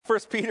1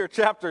 Peter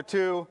chapter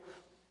 2,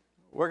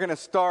 we're going to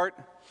start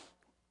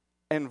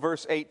in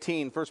verse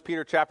 18. 1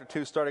 Peter chapter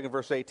 2, starting in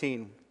verse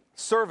 18.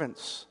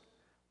 Servants,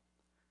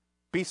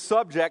 be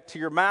subject to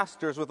your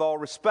masters with all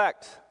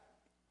respect,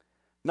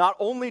 not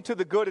only to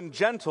the good and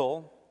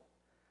gentle,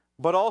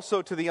 but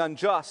also to the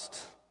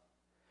unjust.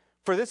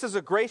 For this is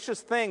a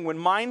gracious thing when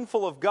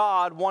mindful of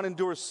God, one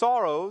endures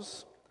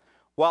sorrows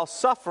while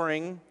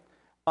suffering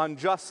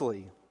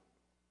unjustly.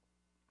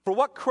 For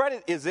what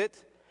credit is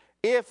it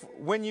if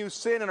when you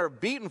sin and are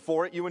beaten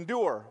for it, you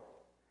endure?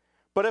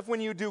 But if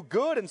when you do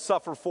good and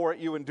suffer for it,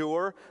 you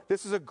endure,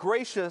 this is a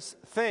gracious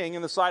thing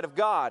in the sight of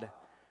God.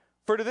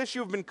 For to this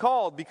you have been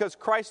called, because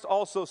Christ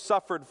also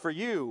suffered for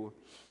you,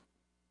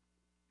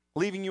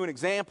 leaving you an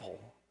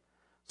example,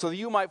 so that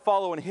you might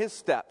follow in his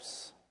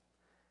steps.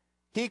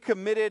 He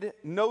committed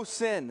no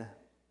sin,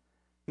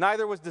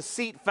 neither was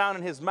deceit found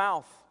in his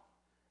mouth.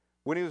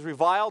 When he was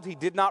reviled, he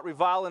did not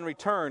revile in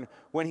return.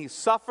 When he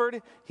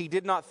suffered, he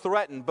did not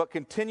threaten, but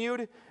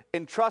continued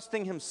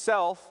entrusting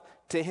himself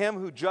to him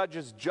who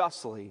judges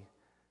justly.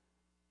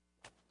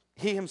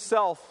 He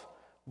himself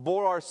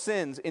bore our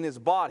sins in his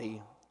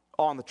body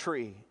on the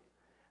tree,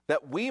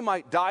 that we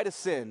might die to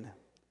sin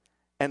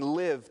and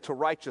live to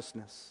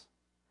righteousness.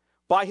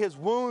 By his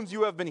wounds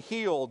you have been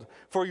healed,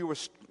 for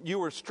you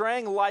were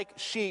straying like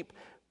sheep,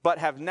 but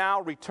have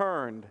now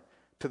returned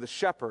to the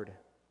shepherd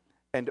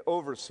and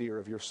overseer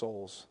of your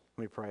souls.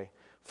 Let me pray.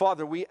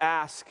 Father, we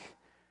ask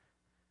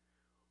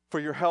for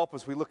your help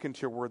as we look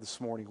into your word this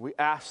morning. We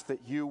ask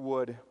that you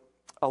would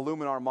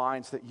illumine our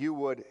minds, that you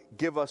would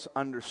give us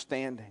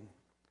understanding,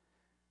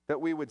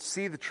 that we would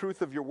see the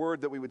truth of your word,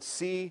 that we would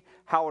see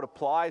how it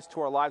applies to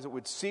our lives, that we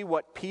would see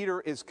what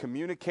Peter is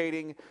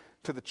communicating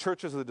to the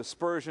churches of the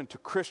dispersion, to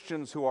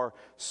Christians who are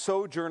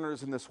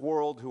sojourners in this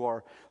world, who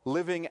are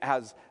living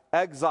as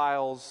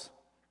exiles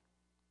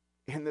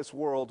in this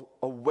world,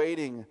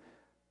 awaiting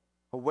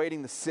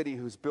the city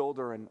whose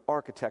builder and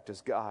architect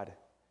is God.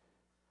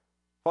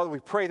 Father, we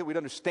pray that we'd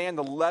understand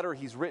the letter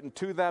he's written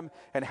to them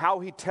and how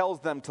he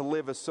tells them to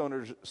live as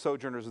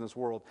sojourners in this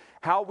world.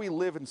 How we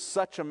live in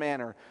such a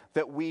manner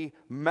that we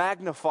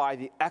magnify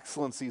the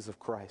excellencies of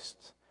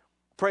Christ.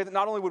 Pray that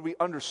not only would we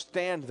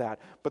understand that,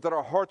 but that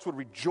our hearts would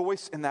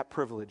rejoice in that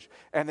privilege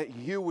and that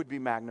you would be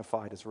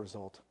magnified as a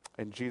result.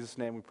 In Jesus'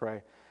 name we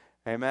pray.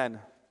 Amen.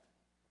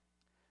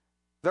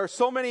 There are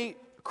so many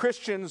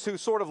Christians who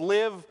sort of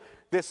live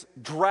this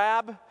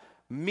drab,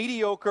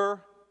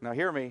 mediocre, now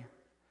hear me,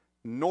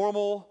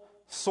 normal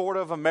sort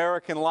of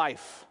American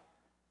life.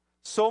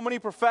 So many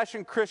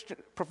professing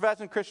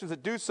Christians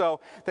that do so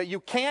that you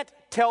can't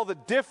tell the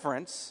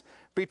difference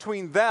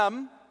between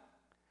them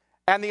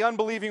and the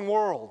unbelieving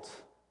world.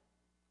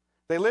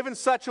 They live in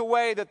such a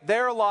way that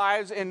their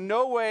lives in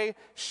no way,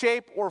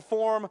 shape, or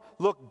form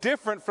look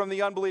different from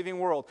the unbelieving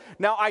world.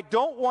 Now, I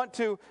don't want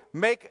to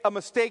make a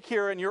mistake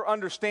here in your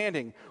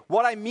understanding.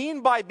 What I mean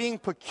by being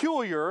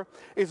peculiar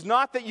is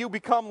not that you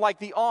become like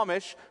the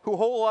Amish who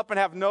hole up and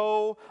have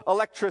no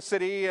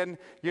electricity and,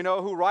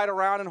 who ride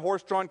around in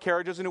horse-drawn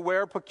carriages and who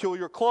wear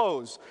peculiar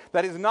clothes.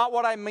 That is not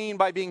what I mean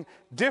by being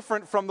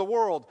different from the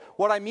world.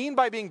 What I mean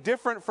by being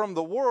different from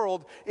the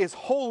world is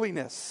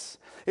holiness.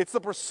 It's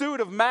the pursuit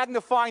of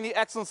magnifying the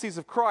excellencies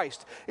of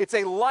Christ. It's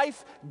a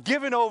life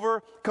given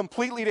over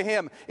completely to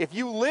him. If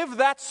you live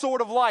that sort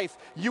of life,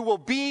 you will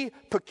be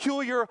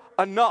peculiar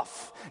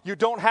enough. You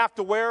don't have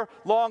to wear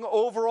long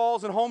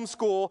overalls and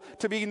homeschool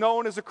to be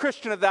known as a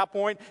Christian at that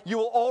point. You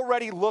will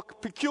already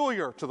look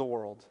peculiar to the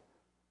world.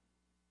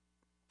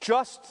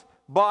 Just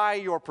by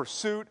your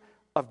pursuit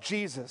of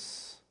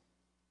Jesus.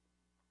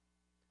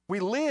 We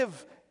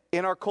live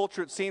in our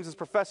culture, it seems, as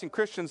professing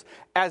Christians,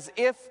 as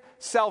if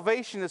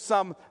salvation is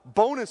some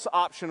bonus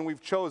option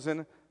we've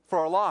chosen for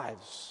our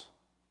lives.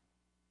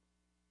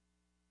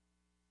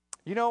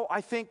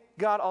 I think,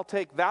 God, I'll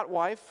take that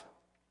wife,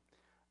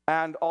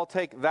 and I'll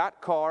take that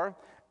car,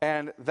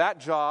 and that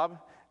job,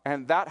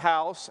 and that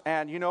house,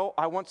 and,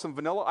 I want some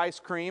vanilla ice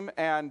cream,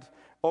 and,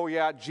 oh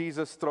yeah,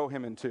 Jesus, throw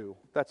him in too.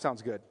 That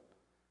sounds good.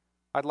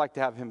 I'd like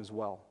to have him as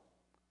well.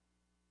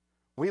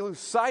 We lose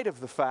sight of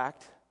the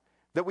fact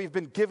that we've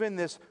been given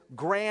this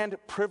grand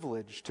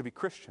privilege to be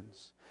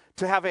Christians,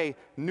 to have a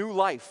new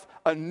life,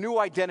 a new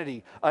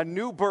identity, a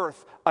new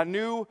birth, a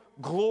new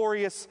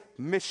glorious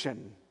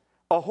mission,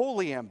 a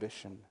holy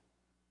ambition.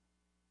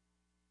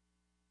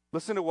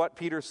 Listen to what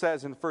Peter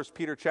says in 1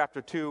 Peter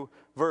chapter 2,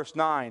 verse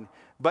 9.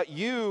 But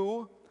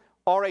you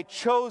are a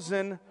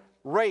chosen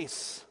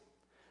race,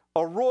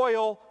 a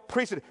royal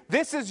priesthood.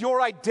 This is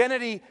your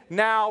identity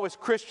now as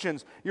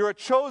Christians. You're a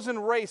chosen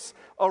race,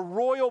 a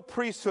royal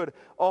priesthood,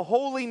 a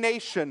holy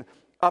nation,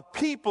 a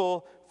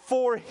people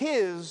for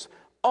his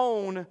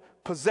own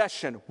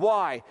possession.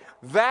 Why?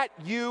 That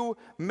you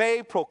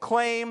may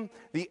proclaim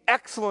the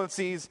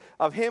excellencies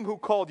of him who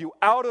called you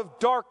out of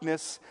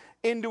darkness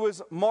into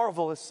his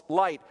marvelous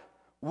light.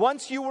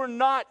 Once you were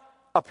not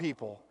a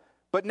people,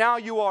 but now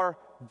you are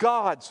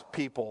God's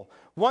people.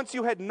 Once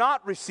you had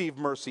not received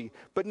mercy,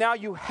 but now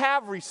you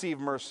have received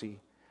mercy.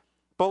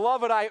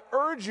 Beloved, I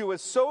urge you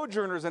as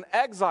sojourners and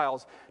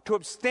exiles to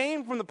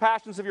abstain from the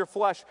passions of your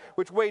flesh,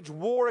 which wage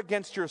war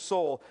against your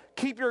soul.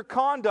 Keep your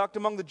conduct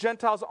among the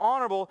Gentiles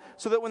honorable,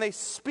 so that when they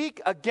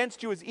speak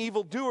against you as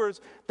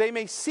evildoers, they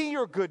may see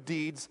your good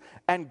deeds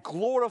and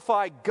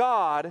glorify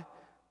God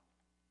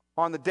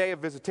on the day of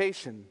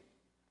visitation.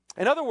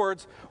 In other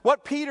words,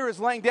 what Peter is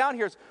laying down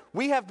here is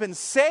we have been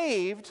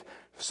saved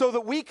so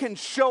that we can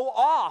show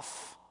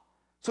off.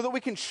 So that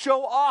we can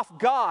show off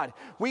God.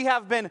 We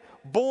have been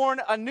born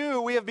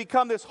anew. We have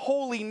become this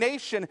holy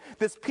nation,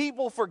 this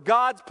people for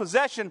God's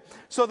possession,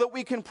 so that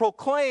we can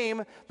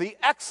proclaim the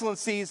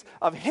excellencies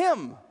of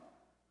Him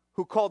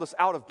who called us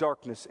out of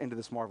darkness into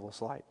this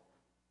marvelous light.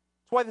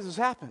 That's why this has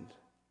happened.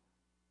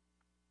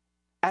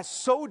 As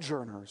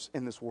sojourners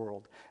in this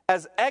world,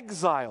 as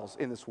exiles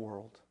in this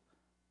world,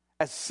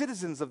 as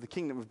citizens of the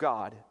kingdom of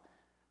God,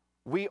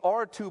 we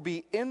are to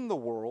be in the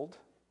world,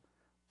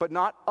 but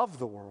not of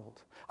the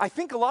world. I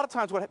think a lot of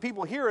times what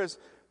people hear is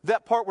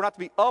that part we're not to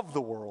be of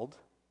the world,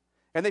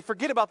 and they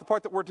forget about the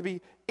part that we're to be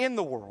in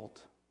the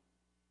world.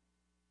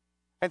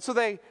 And so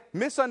they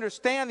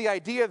misunderstand the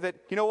idea that,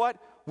 you know what,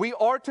 we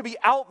are to be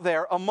out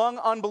there among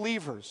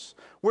unbelievers.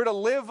 We're to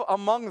live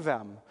among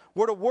them.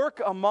 We're to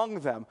work among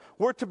them.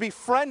 We're to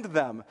befriend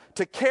them,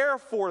 to care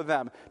for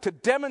them, to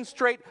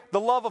demonstrate the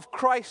love of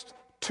Christ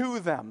to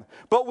them.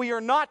 But we are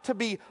not to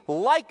be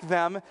like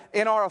them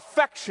in our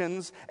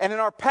affections and in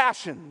our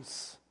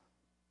passions.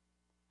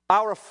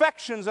 Our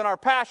affections and our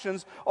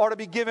passions are to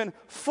be given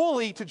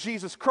fully to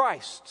Jesus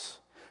Christ,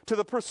 to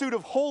the pursuit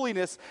of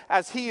holiness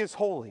as He is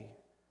holy.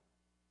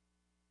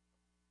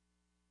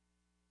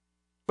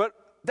 But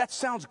that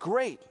sounds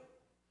great.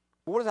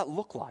 But what does that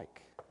look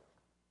like?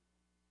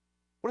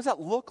 What does that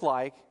look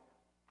like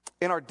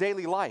in our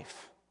daily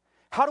life?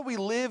 How do we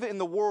live in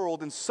the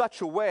world in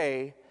such a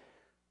way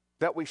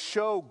that we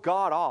show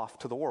God off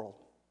to the world?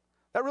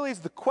 That really is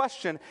the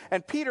question,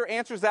 and Peter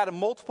answers that in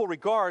multiple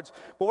regards.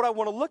 But what I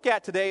want to look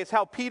at today is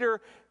how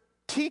Peter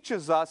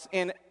teaches us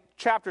in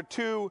chapter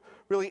 2,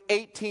 really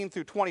 18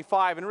 through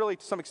 25, and really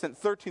to some extent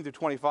 13 through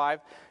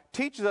 25,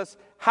 teaches us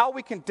how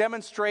we can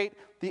demonstrate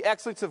the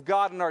excellence of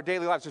God in our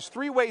daily lives. There's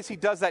three ways he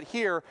does that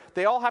here.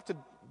 They all have to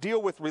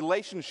deal with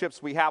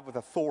relationships we have with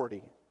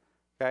authority.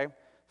 Okay?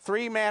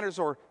 Three manners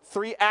or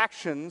three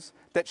actions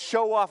that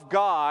show off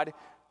God,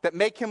 that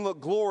make Him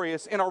look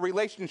glorious in our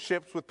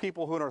relationships with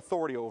people who are in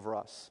authority over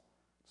us.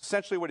 It's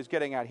essentially what he's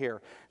getting at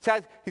here.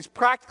 He's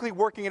practically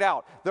working it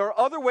out. There are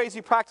other ways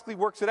he practically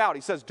works it out.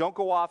 He says, don't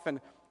go off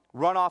and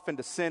run off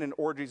into sin and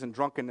orgies and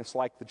drunkenness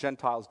like the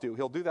Gentiles do.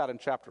 He'll do that in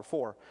chapter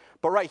 4.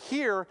 But right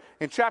here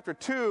in chapter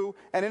 2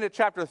 and into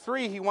chapter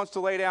 3, he wants to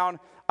lay down,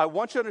 I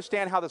want you to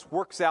understand how this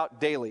works out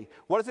daily.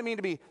 What does it mean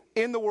to be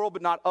in the world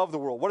but not of the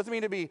world? What does it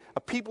mean to be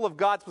a people of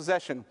God's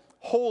possession,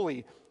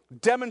 holy,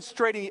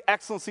 demonstrating the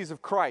excellencies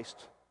of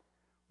Christ?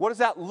 What does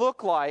that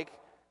look like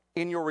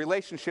in your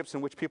relationships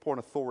in which people are in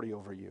authority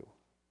over you?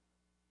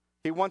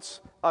 He wants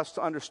us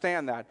to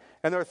understand that.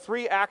 And there are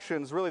three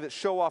actions really that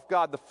show off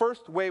God. The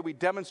first way we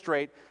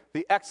demonstrate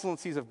the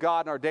excellencies of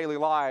God in our daily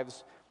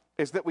lives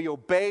is that we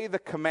obey the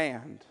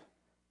command.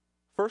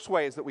 First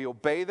way is that we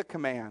obey the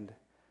command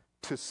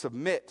to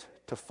submit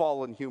to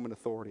fallen human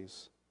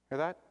authorities. Hear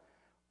that?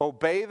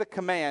 Obey the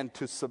command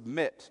to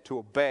submit, to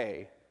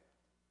obey,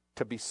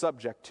 to be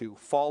subject to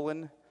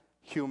fallen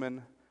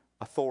human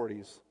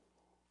authorities.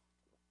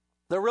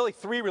 There are really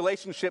three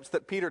relationships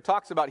that Peter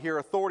talks about here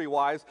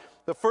authority-wise.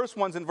 The first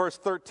one's in verse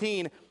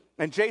 13,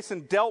 and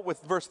Jason dealt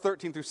with verse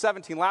 13 through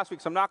 17 last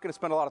week, so I'm not going to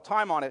spend a lot of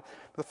time on it.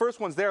 But the first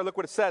one's there. Look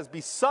what it says. Be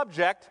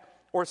subject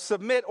or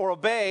submit or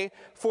obey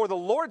for the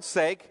Lord's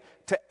sake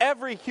to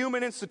every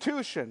human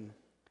institution,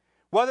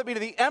 whether it be to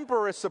the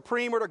emperor as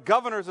supreme or to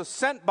governors as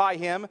sent by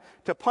him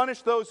to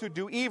punish those who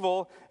do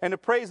evil and to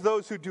praise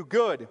those who do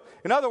good.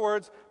 In other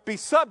words, be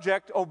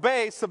subject,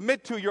 obey,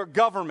 submit to your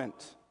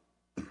government,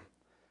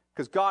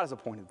 because God has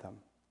appointed them.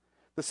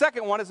 The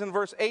second one is in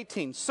verse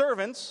 18.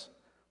 Servants,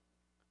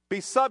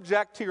 be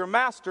subject to your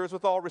masters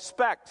with all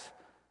respect,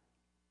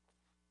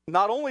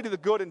 not only to the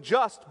good and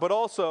just, but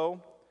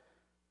also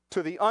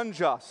to the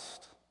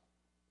unjust.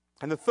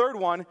 And the third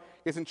one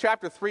is in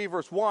chapter 3,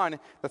 verse 1.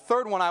 The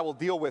third one I will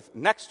deal with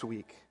next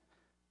week.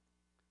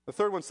 The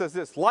third one says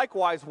this,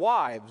 likewise,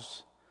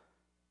 wives,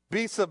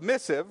 be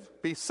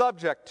submissive, be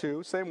subject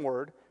to, same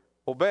word,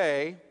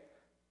 obey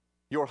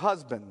your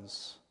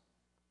husbands,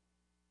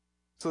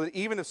 so that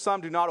even if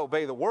some do not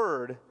obey the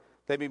word,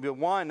 they may be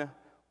won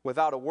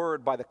without a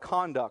word by the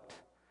conduct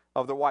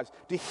of their wives.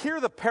 Do you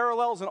hear the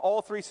parallels in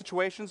all three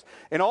situations?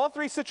 In all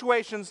three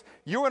situations,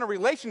 you're in a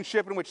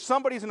relationship in which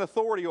somebody's in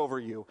authority over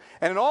you.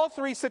 And in all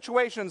three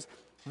situations,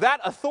 that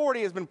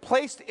authority has been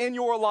placed in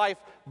your life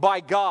by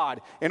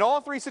God. In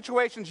all three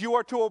situations, you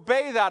are to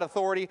obey that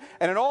authority.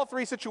 And in all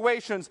three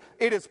situations,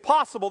 it is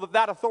possible that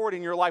that authority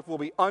in your life will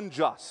be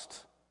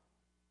unjust,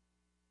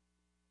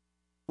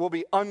 will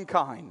be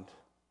unkind.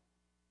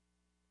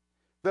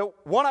 The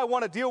one I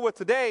want to deal with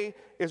today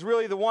is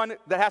really the one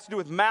that has to do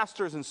with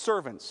masters and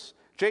servants.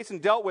 Jason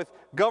dealt with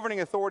governing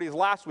authorities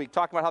last week,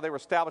 talking about how they were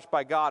established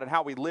by God and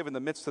how we live in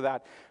the midst of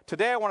that.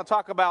 Today I want to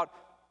talk about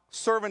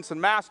servants and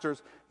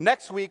masters.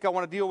 Next week I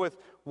want to deal with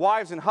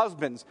wives and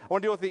husbands. I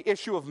want to deal with the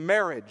issue of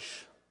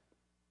marriage.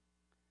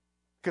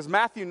 Because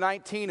Matthew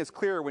 19 is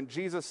clear when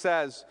Jesus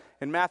says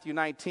in Matthew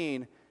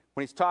 19,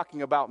 when he's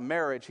talking about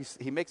marriage,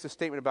 he makes a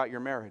statement about your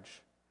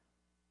marriage.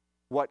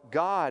 What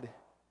God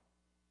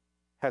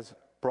has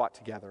brought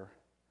together,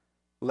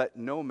 let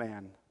no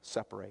man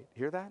separate.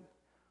 Hear that?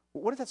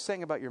 What is that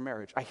saying about your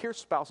marriage? I hear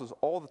spouses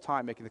all the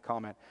time making the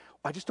comment,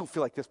 I just don't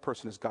feel like this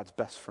person is God's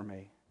best for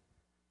me.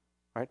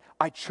 Right?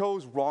 I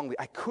chose wrongly.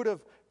 I could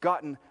have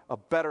gotten a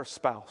better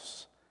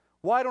spouse.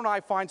 Why don't I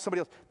find somebody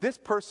else? This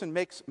person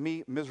makes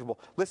me miserable.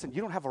 Listen, you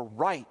don't have a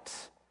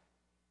right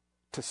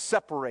to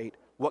separate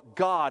what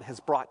God has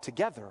brought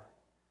together.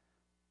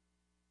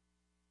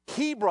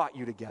 He brought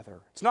you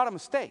together. It's not a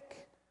mistake.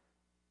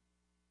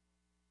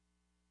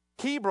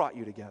 He brought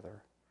you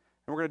together.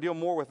 And we're going to deal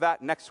more with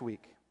that next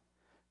week.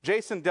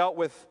 Jason dealt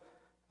with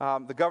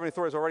the governing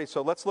authorities already,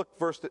 so let's look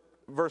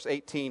verse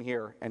 18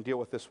 here and deal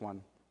with this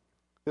one.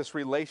 This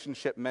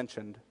relationship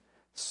mentioned.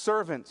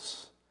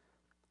 Servants,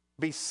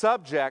 be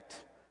subject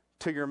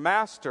to your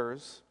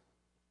masters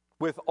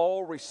with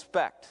all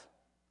respect,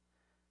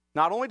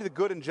 not only to the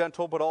good and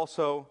gentle, but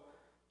also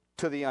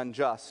to the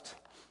unjust.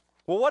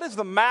 Well, what is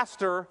the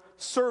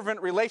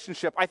master-servant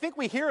relationship? I think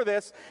we hear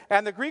this,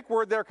 and the Greek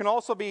word there can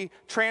also be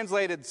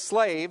translated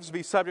slaves,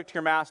 be subject to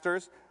your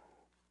masters,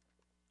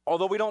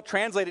 although we don't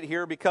translate it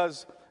here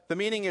because the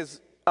meaning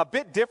is a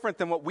bit different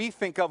than what we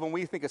think of when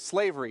we think of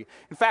slavery.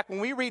 In fact, when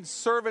we read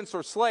servants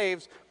or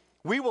slaves,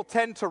 we will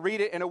tend to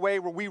read it in a way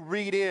where we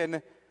read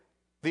in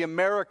the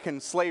American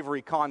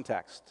slavery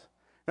context.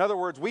 In other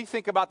words, we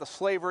think about the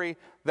slavery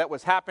that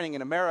was happening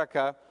in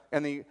America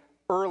in the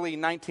early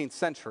 19th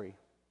century.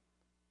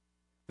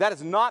 That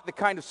is not the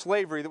kind of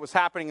slavery that was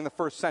happening in the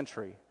first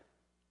century.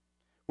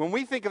 When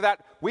we think of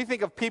that, we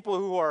think of people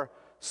who are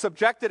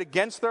subjected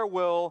against their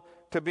will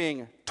to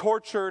being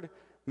tortured,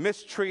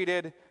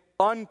 mistreated,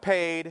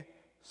 unpaid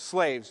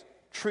slaves,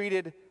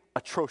 treated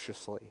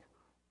atrociously.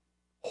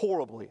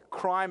 Horribly,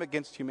 crime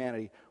against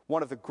humanity,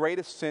 one of the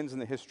greatest sins in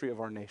the history of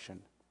our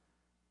nation.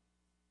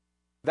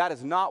 That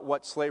is not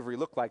what slavery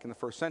looked like in the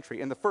first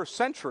century. In the first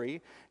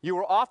century, you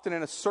were often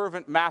in a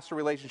servant-master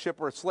relationship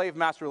or a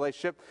slave-master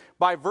relationship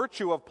by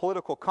virtue of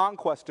political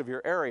conquest of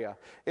your area.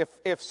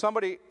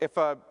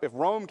 If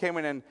Rome came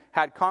in and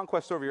had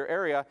conquest over your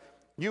area,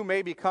 you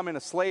may become in a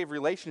slave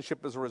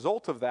relationship as a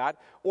result of that,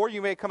 or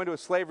you may come into a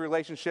slave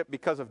relationship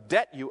because of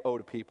debt you owe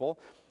to people.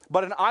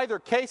 But in either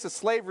case, a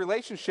slave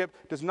relationship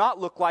does not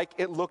look like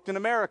it looked in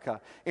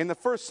America. In the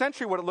first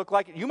century, what it looked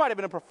like, you might have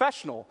been a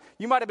professional.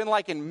 You might have been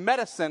like in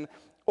medicine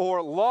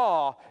or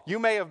law. You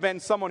may have been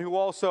someone who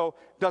also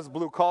does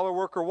blue-collar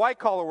work or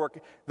white-collar work.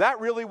 That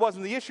really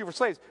wasn't the issue for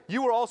slaves.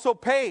 You were also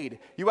paid.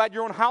 You had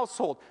your own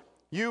household.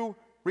 You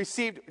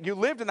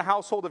lived in the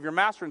household of your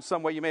master in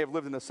some way. You may have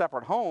lived in a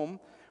separate home,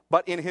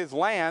 but in his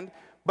land.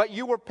 But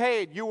you were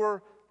paid. You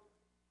were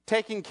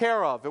taken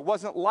care of. It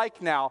wasn't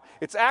like now.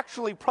 It's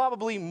actually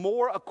probably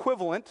more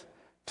equivalent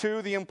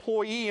to the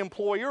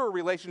employee-employer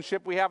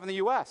relationship we have in the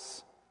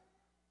U.S.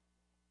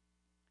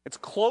 It's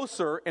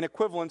closer in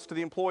equivalence to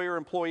the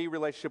employer-employee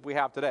relationship we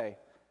have today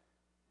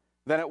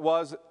than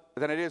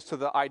it is to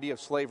the idea of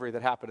slavery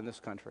that happened in this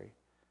country.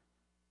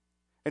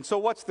 And so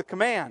what's the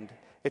command?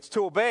 It's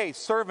to obey.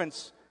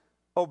 Servants,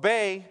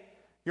 obey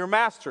your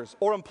masters.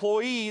 Or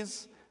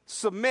employees,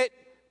 submit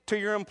to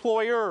your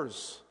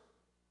employers.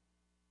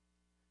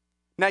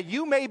 Now,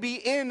 you may be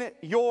in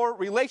your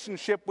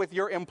relationship with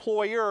your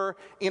employer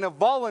in a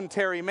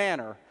voluntary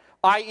manner,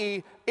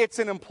 i.e., it's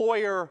an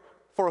employer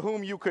for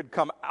whom you could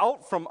come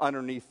out from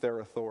underneath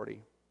their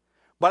authority.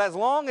 But as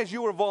long as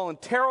you are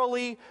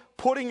voluntarily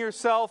putting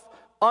yourself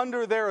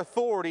under their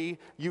authority,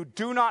 you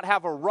do not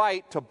have a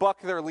right to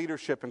buck their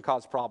leadership and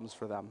cause problems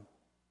for them.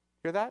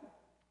 Hear that?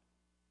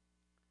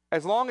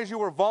 As long as you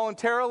are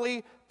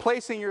voluntarily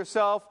placing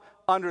yourself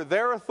under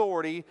their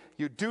authority,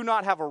 you do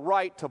not have a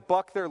right to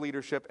buck their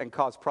leadership and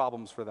cause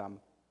problems for them.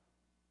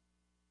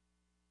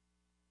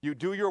 You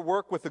do your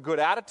work with a good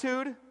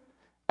attitude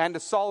and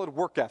a solid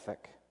work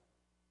ethic.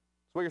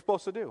 That's what you're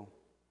supposed to do.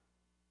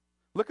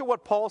 Look at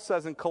what Paul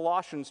says in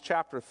Colossians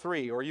chapter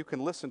 3, or you can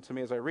listen to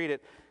me as I read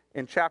it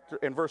in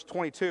verse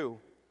 22.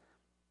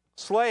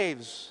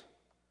 Slaves,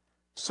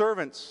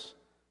 servants,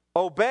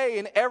 obey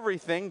in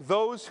everything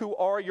those who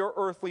are your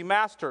earthly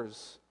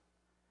masters,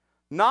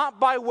 not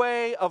by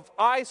way of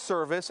eye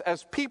service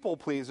as people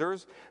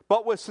pleasers,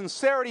 but with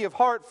sincerity of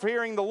heart,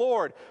 fearing the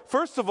Lord.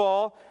 First of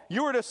all,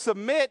 you are to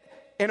submit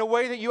in a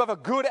way that you have a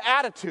good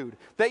attitude,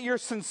 that you're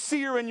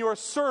sincere in your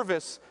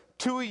service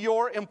to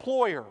your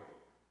employer.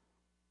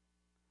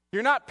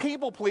 You're not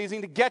people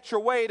pleasing to get your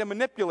way, to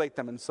manipulate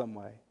them in some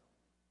way.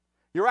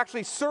 You're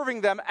actually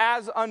serving them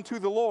as unto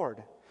the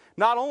Lord.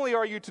 Not only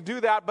are you to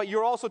do that, but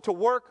you're also to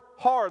work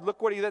hard.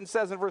 Look what he then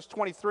says in verse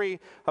 23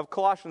 of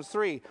Colossians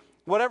 3.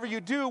 Whatever you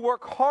do,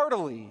 work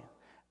heartily,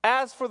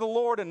 as for the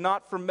Lord and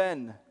not for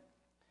men,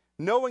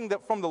 knowing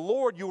that from the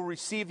Lord you will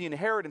receive the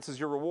inheritance as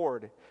your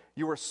reward.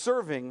 You are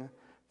serving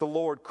the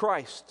Lord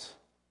Christ.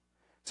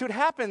 See, what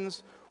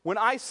happens when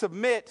I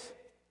submit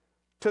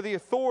to the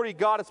authority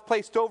God has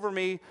placed over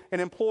me, an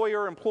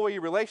employer-employee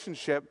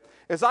relationship,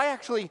 is I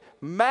actually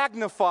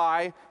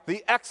magnify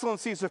the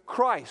excellencies of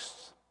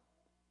Christ.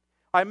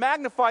 I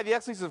magnify the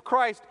excellencies of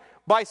Christ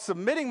by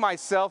submitting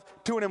myself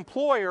to an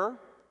employer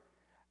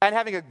and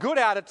having a good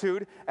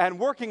attitude and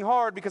working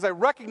hard, because I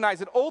recognize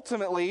that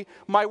ultimately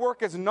my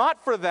work is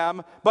not for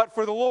them, but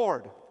for the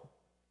Lord.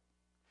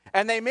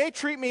 And they may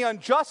treat me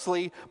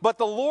unjustly, but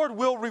the Lord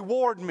will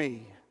reward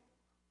me.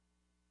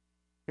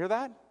 Hear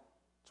that?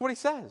 That's what he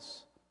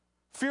says.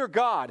 Fear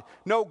God.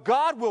 No,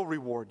 God will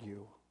reward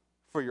you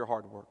for your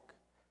hard work,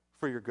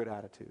 for your good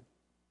attitude.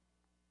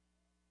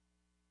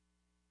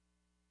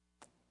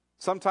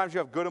 Sometimes you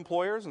have good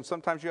employers and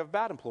sometimes you have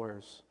bad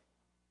employers.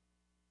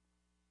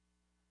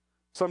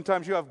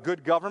 Sometimes you have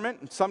good government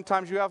and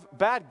sometimes you have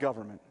bad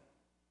government.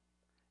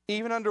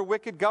 Even under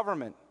wicked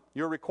government,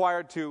 you're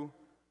required to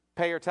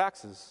pay your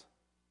taxes,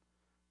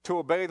 to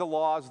obey the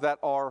laws that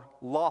are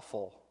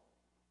lawful.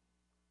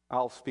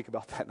 I'll speak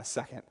about that in a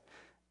second.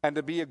 And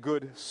to be a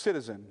good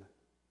citizen,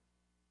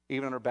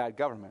 even under bad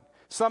government.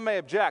 Some may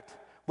object,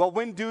 well,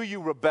 when do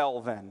you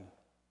rebel then?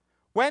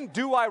 When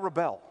do I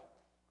rebel?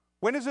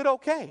 When is it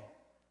okay?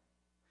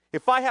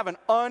 If I have an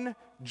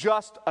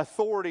unjust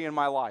authority in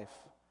my life,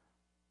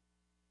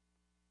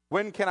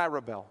 when can I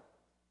rebel?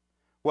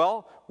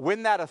 Well,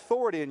 when that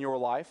authority in your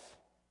life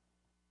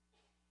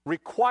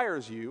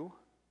requires you,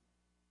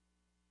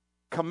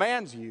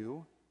 commands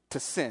you to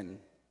sin,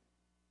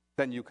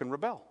 then you can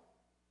rebel.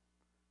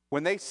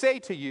 When they say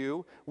to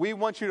you, we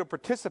want you to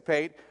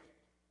participate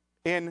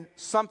in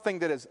something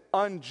that is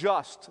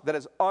unjust, that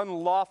is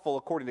unlawful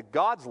according to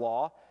God's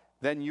law,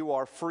 then you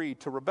are free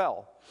to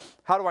rebel.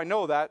 How do I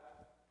know that?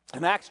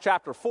 In Acts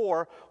chapter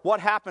 4, what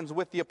happens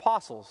with the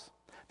apostles?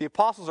 The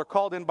apostles are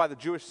called in by the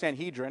Jewish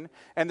Sanhedrin,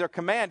 and they're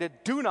commanded,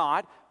 do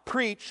not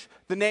preach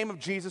the name of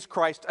Jesus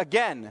Christ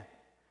again.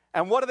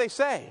 And what do they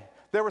say?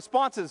 Their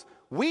response is,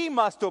 we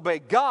must obey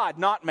God,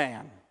 not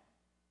man.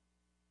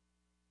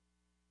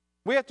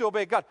 We have to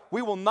obey God.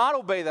 We will not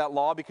obey that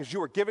law because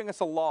you are giving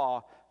us a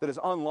law that is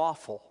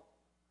unlawful.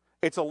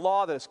 It's a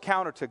law that is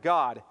counter to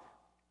God.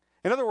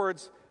 In other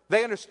words,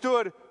 they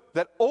understood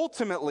that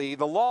ultimately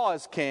the law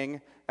is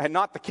king and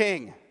not the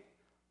king.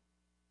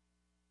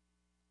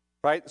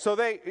 Right? So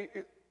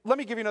let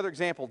me give you another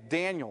example.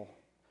 Daniel,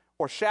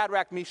 or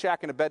Shadrach, Meshach,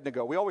 and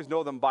Abednego. We always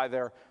know them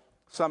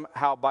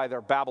somehow by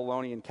their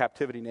Babylonian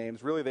captivity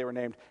names. Really, they were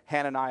named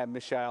Hananiah,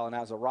 Mishael, and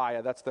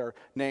Azariah. That's their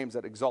names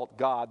that exalt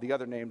God. The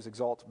other names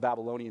exalt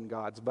Babylonian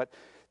gods. But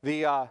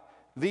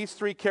these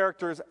three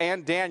characters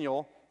and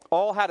Daniel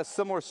all had a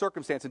similar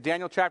circumstance. In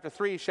Daniel chapter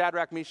 3,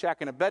 Shadrach, Meshach,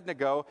 and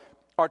Abednego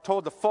are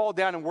told to fall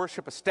down and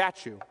worship a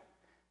statue.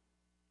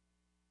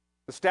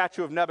 The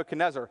statue of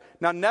Nebuchadnezzar.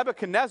 Now,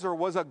 Nebuchadnezzar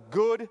was a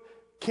good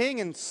king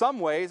in some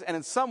ways, and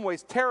in some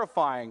ways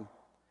terrifying.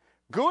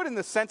 Good in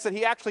the sense that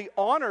he actually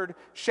honored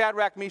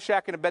Shadrach,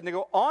 Meshach, and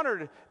Abednego,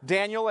 honored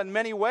Daniel in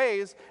many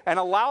ways, and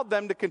allowed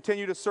them to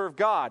continue to serve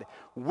God.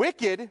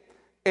 Wicked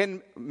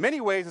in many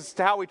ways as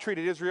to how he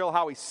treated Israel,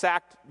 how he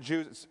sacked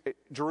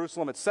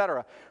Jerusalem,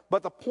 etc.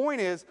 But the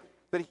point is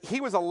that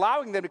he was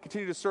allowing them to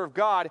continue to serve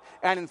God,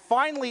 and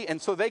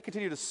so they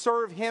continue to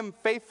serve him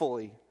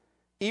faithfully.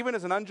 Even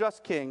as an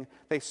unjust king,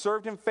 they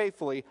served him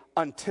faithfully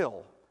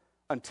until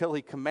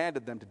he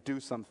commanded them to do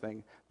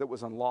something that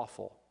was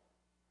unlawful.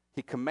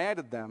 He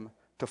commanded them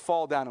to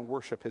fall down and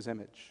worship his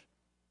image.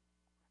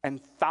 And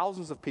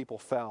thousands of people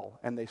fell,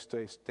 and they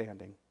stayed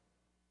standing.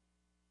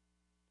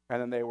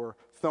 And then they were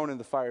thrown in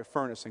the fiery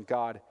furnace, and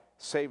God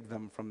saved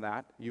them from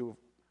that. You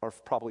are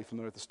probably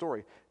familiar with the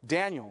story.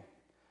 Daniel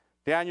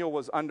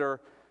was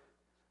under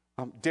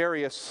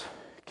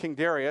King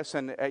Darius,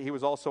 and he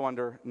was also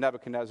under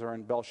Nebuchadnezzar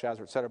and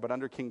Belshazzar, etc. But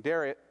under King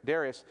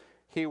Darius,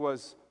 he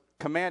was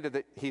commanded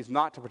that he's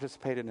not to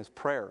participate in his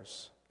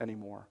prayers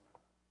anymore.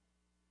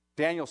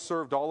 Daniel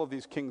served all of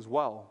these kings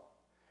well,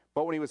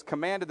 but when he was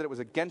commanded that it was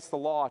against the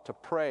law to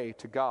pray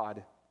to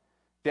God,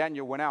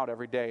 Daniel went out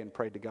every day and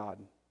prayed to God,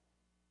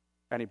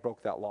 and he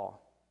broke that law.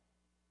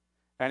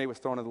 And he was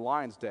thrown in the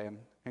lion's den,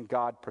 and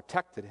God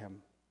protected him.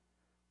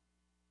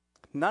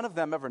 None of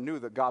them ever knew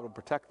that God would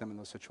protect them in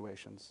those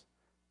situations.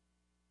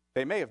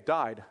 They may have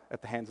died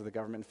at the hands of the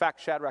government. In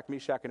fact, Shadrach,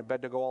 Meshach, and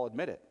Abednego all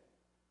admit it.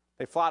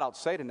 They flat out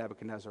say to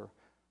Nebuchadnezzar,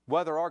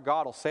 whether our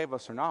God will save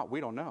us or not,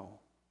 we don't know.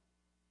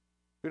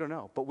 We don't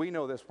know. But we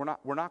know this,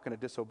 we're not going to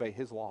disobey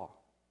his law.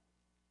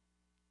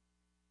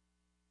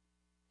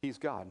 He's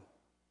God,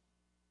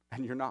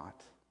 and you're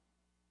not.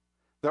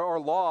 There are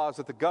laws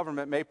that the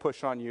government may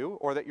push on you,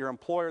 or that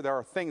there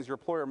are things your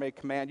employer may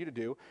command you to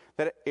do,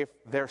 that if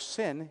they're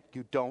sin,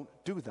 you don't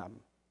do them.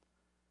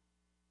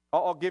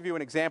 I'll give you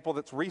an example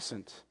that's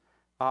recent.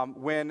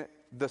 When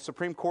the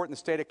Supreme Court in the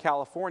state of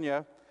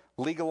California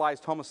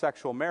legalized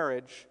homosexual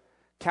marriage,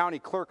 county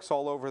clerks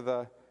all over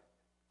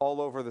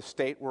the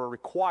state were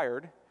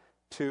required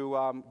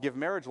to give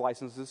marriage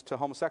licenses to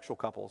homosexual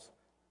couples.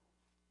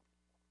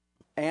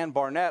 Ann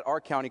Barnett,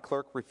 our county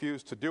clerk,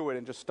 refused to do it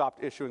and just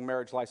stopped issuing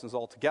marriage licenses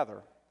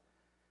altogether.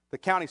 The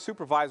county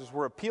supervisors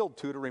were appealed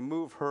to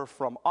remove her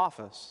from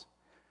office.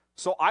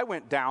 So I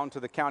went down to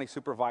the county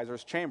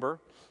supervisor's chamber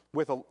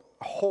with a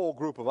whole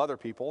group of other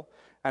people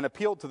and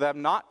appealed to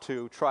them not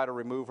to try to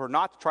remove her,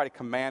 not to try to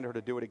command her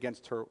to do it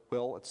against her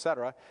will,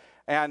 etc.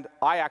 And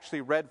I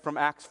actually read from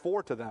Acts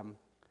 4 to them.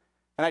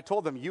 And I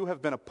told them, you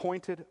have been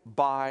appointed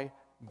by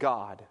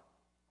God,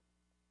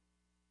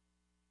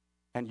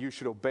 and you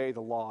should obey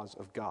the laws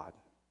of God.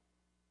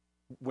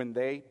 When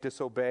they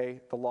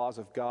disobey the laws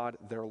of God,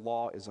 their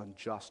law is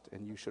unjust,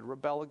 and you should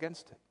rebel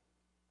against it.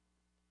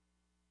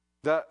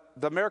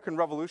 The American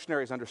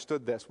revolutionaries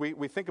understood this.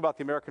 We think about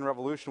the American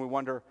Revolution, we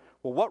wonder,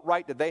 well, what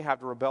right did they have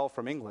to rebel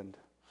from England?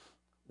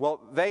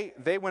 Well, they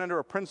went under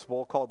a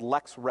principle called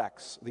Lex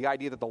Rex, the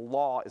idea that the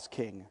law is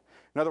king.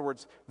 In other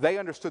words, they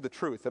understood the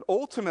truth, that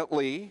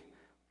ultimately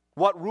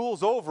what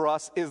rules over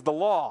us is the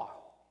law,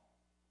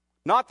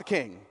 not the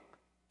king,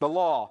 the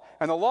law.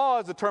 And the law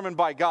is determined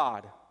by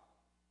God.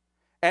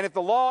 And if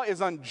the law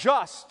is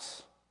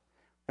unjust,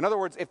 in other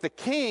words, if the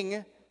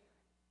king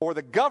or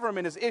the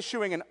government is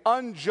issuing an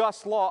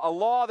unjust law, a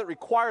law that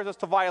requires us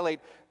to violate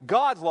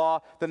God's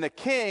law, then the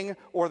king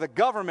or the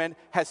government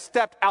has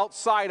stepped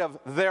outside of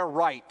their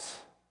right.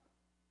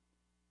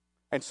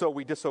 And so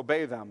we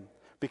disobey them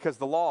because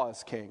the law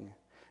is king.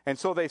 And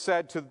so they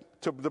said to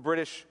the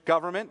British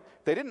government,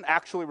 they didn't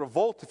actually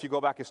revolt if you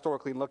go back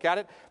historically and look at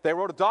it. They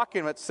wrote a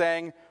document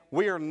saying,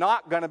 we are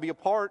not going to be a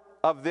part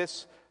of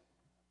this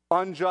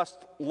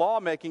unjust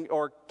lawmaking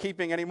or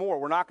keeping anymore.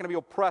 We're not going to be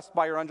oppressed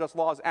by your unjust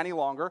laws any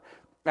longer.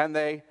 And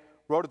they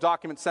wrote a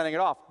document sending it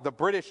off. The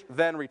British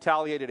then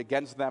retaliated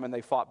against them and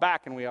they fought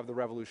back, and we have the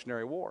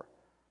Revolutionary War.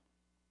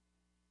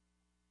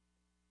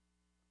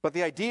 But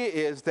the idea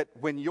is that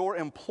when your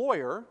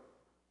employer,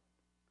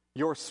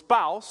 your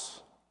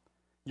spouse,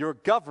 your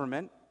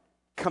government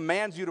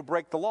commands you to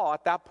break the law,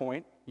 at that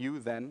point, you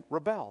then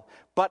rebel.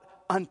 But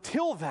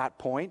until that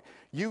point,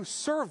 you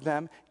serve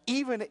them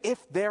even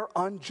if they're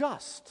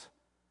unjust.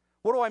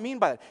 What do I mean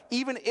by that?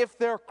 Even if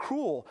they're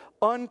cruel,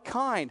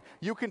 unkind,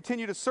 you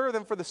continue to serve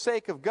them for the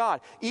sake of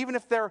God. Even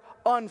if they're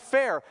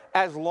unfair,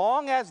 as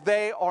long as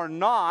they are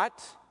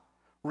not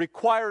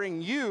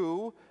requiring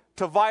you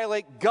to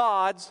violate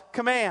God's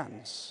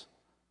commands.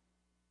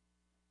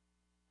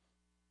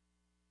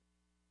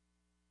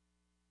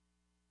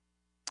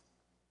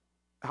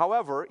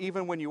 However,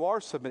 even when you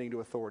are submitting to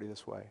authority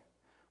this way,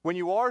 when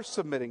you are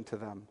submitting to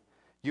them,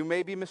 you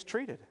may be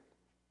mistreated.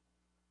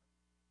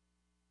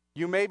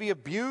 You may be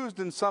abused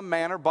in some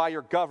manner by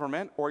your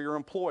government or your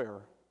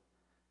employer.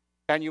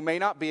 And you may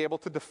not be able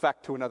to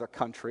defect to another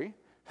country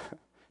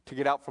to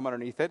get out from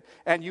underneath it.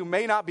 And you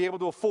may not be able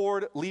to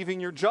afford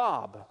leaving your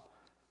job.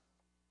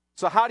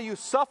 So how do you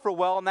suffer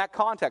well in that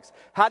context?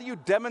 How do you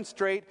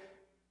demonstrate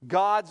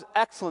God's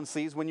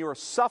excellencies when you are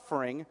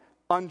suffering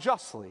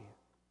unjustly?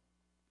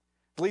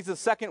 It leads to the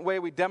second way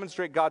we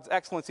demonstrate God's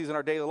excellencies in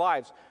our daily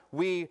lives.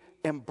 We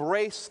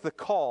embrace the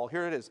call.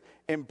 Here it is.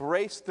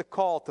 Embrace the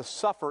call to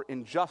suffer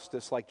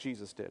injustice like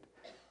Jesus did.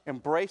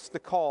 Embrace the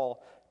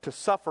call to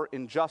suffer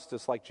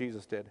injustice like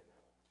Jesus did.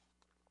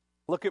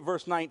 Look at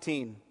verse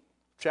 19,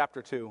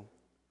 chapter 2.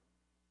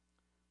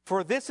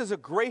 For this is a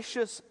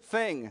gracious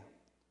thing.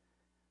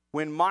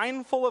 When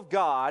mindful of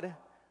God,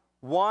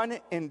 one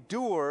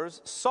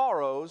endures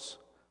sorrows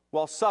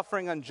while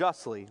suffering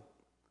unjustly.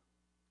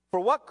 For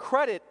what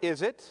credit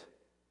is it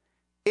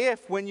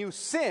if when you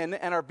sin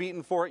and are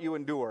beaten for it you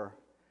endure?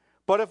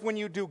 But if when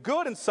you do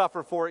good and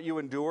suffer for it you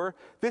endure,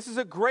 this is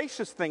a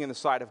gracious thing in the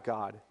sight of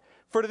God.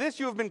 For to this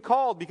you have been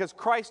called, because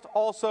Christ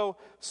also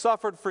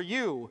suffered for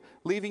you,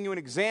 leaving you an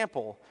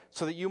example,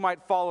 so that you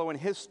might follow in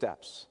his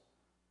steps.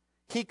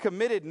 He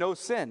committed no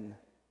sin,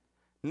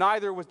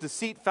 neither was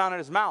deceit found in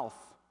his mouth.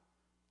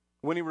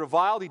 When he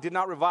reviled, he did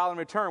not revile in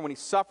return. When he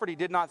suffered, he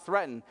did not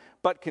threaten,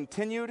 but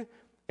continued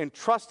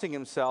entrusting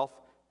himself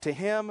to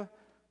him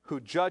who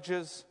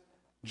judges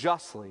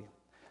justly.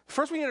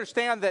 First, we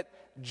understand that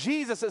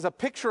Jesus is a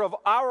picture of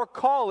our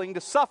calling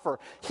to suffer.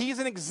 He's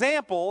an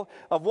example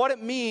of what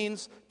it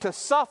means to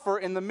suffer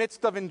in the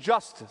midst of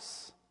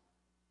injustice.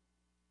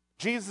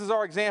 Jesus is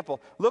our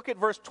example. Look at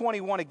verse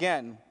 21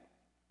 again.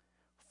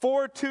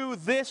 For to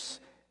this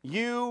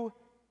you,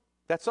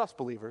 that's us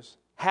believers,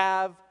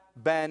 have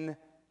been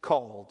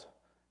called.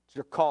 It's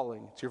your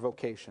calling, it's your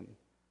vocation.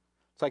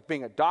 It's like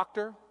being a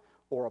doctor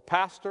or a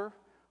pastor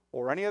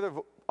or any other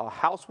a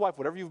housewife,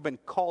 whatever you've been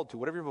called to,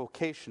 whatever your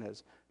vocation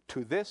is.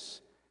 To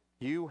this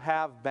you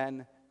have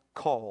been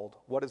called.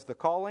 What is the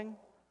calling?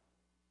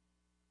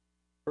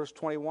 Verse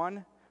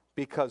 21,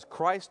 because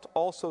Christ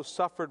also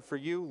suffered for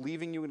you,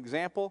 leaving you an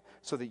example,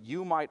 so that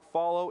you might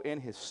follow in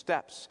his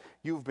steps.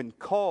 You've been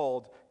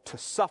called to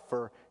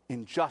suffer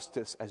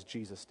injustice as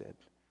Jesus did,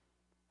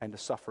 and to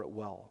suffer it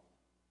well.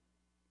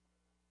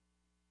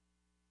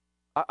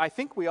 I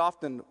think we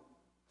often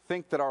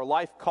think that our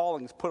life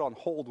calling is put on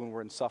hold when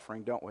we're in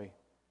suffering, don't we?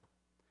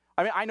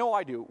 I mean, I know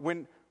I do.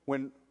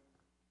 When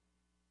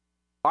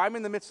I'm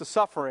in the midst of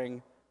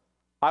suffering,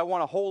 I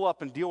want to hole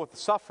up and deal with the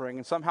suffering,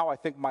 and somehow I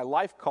think my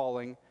life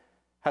calling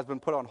has been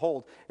put on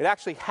hold. It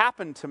actually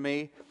happened to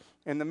me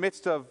in the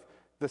midst of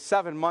the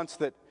 7 months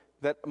that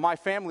my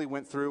family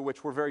went through,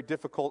 which were very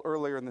difficult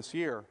earlier in this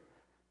year.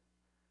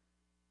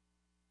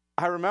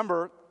 I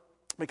remember,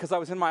 because I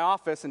was in my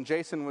office and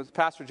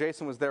Pastor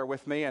Jason was there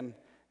with me, and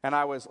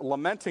I was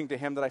lamenting to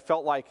him that I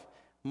felt like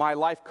my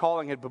life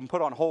calling had been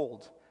put on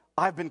hold.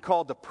 I've been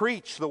called to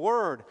preach the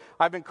word.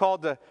 I've been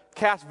called to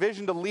cast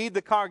vision, to lead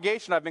the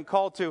congregation. I've been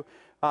called to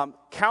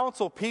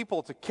counsel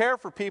people, to care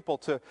for people,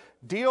 to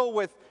deal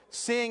with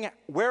seeing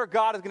where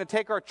God is going to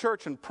take our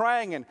church and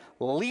praying and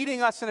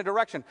leading us in a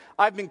direction.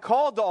 I've been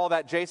called to all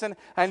that, Jason,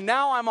 and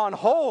now I'm on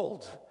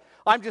hold.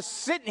 I'm just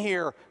sitting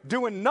here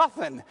doing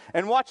nothing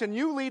and watching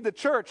you lead the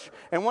church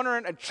and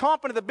wondering and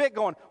chomping at the bit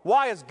going,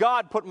 why has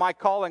God put my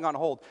calling on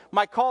hold?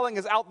 My calling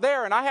is out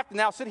there, and I have to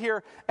now sit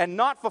here and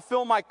not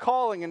fulfill my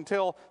calling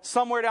until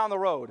somewhere down the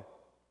road.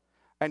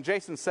 And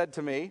Jason said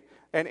to me,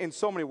 and in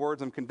so many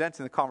words, I'm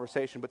condensing the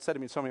conversation, but said to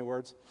me in so many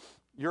words,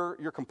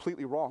 you're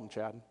completely wrong,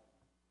 Chad.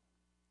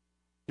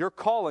 Your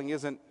calling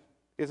isn't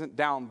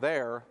down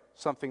there,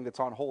 something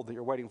that's on hold that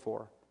you're waiting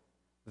for.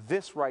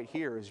 This right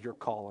here is your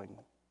calling.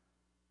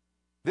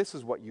 This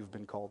is what you've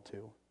been called to.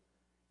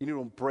 You need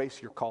to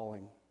embrace your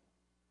calling.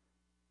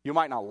 You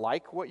might not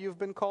like what you've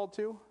been called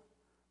to,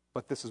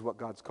 but this is what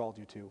God's called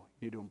you to. You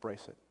need to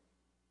embrace it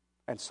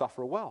and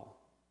suffer well.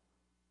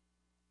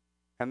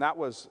 And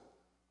those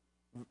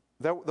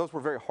were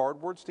very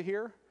hard words to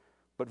hear,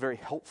 but very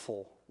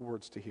helpful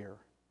words to hear.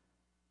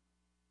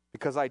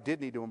 Because I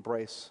did need to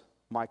embrace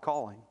my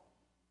calling.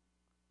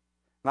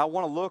 And I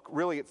want to look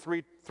really at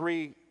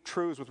three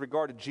truths with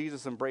regard to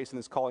Jesus embracing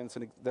his calling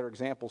that are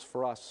examples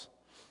for us.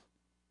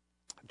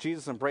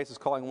 Jesus embraces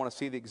calling. I want to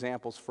see the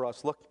examples for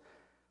us.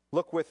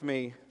 Look with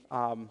me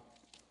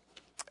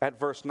at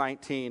verse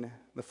 19.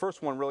 The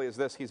first one really is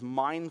this. He's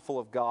mindful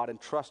of God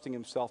and trusting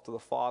himself to the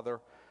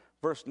Father.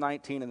 Verse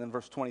 19 and then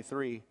verse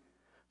 23.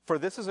 For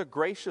this is a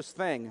gracious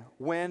thing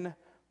when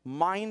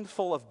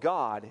mindful of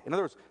God. In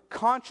other words,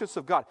 conscious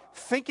of God.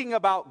 Thinking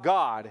about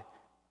God.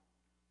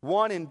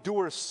 One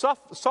endures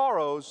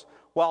sorrows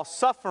while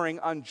suffering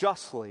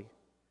unjustly.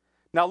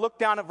 Now look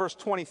down at verse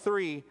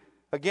 23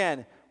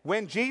 again.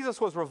 When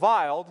Jesus was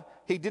reviled,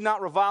 he did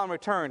not revile in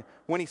return.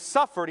 When he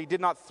suffered, he did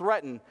not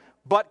threaten,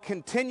 but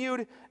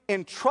continued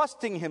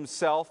entrusting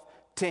himself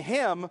to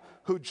him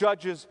who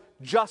judges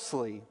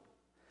justly.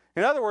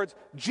 In other words,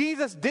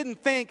 Jesus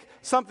didn't think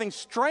something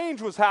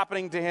strange was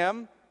happening to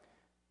him.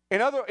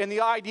 In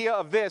the idea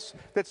of this,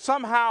 that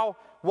somehow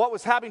what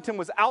was happening to him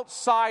was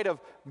outside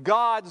of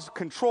God's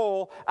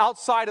control,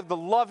 outside of the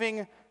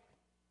loving,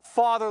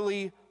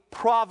 fatherly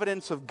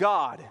providence of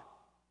God.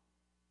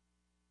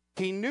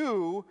 He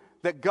knew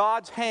that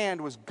God's hand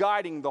was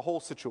guiding the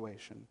whole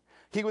situation.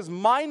 He was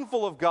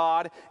mindful of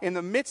God in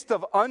the midst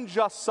of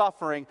unjust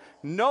suffering,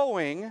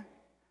 knowing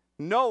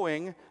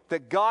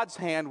that God's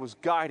hand was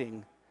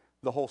guiding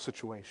the whole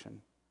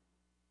situation.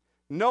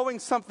 Knowing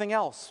something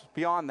else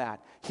beyond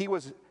that, he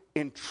was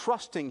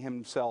entrusting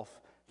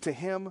himself to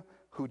him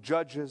who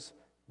judges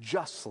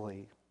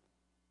justly.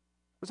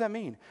 What does that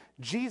mean?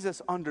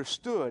 Jesus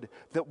understood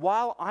that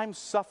while I'm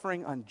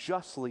suffering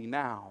unjustly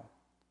now,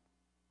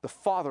 the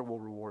Father will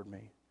reward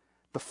me.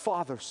 The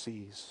Father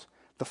sees.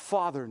 The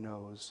Father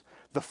knows.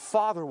 The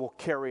Father will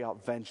carry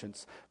out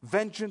vengeance.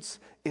 Vengeance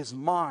is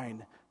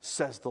mine,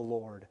 says the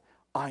Lord.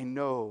 I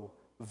know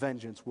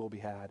vengeance will be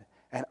had,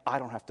 and I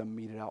don't have to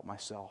mete it out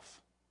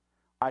myself.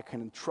 I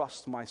can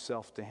entrust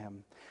myself to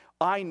him.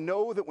 I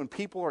know that when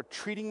people are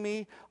treating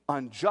me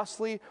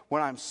unjustly,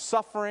 when I'm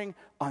suffering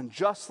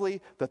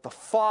unjustly, that the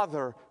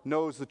Father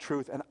knows the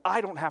truth, and I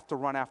don't have to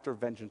run after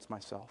vengeance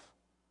myself.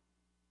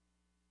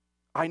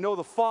 I know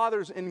the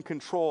Father's in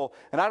control,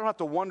 and I don't have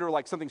to wonder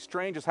like something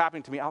strange is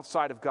happening to me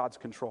outside of God's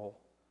control.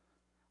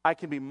 I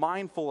can be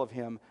mindful of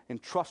him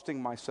and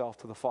trusting myself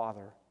to the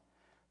Father.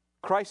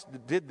 Christ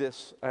did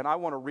this, and I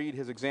want to read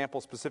his example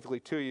specifically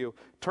to you.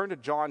 Turn to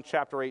John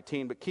chapter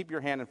 18, but keep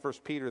your hand in 1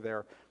 Peter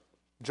there.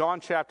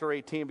 John chapter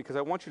 18, because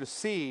I want you to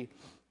see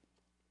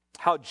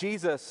how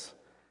Jesus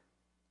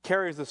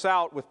carries this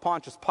out with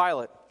Pontius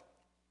Pilate.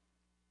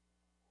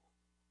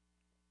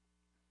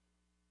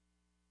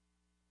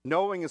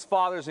 Knowing his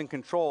Father's in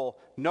control,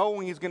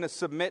 knowing he's going to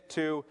submit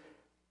to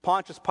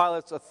Pontius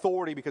Pilate's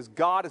authority because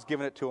God has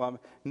given it to him,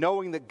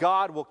 knowing that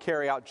God will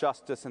carry out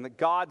justice and that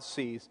God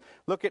sees.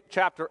 Look at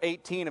chapter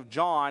 18 of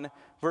John,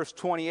 verse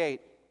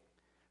 28.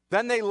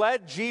 Then they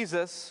led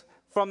Jesus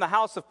from the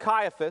house of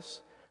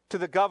Caiaphas to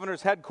the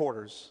governor's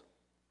headquarters.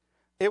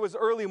 It was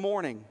early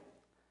morning.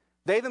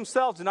 They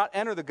themselves did not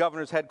enter the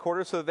governor's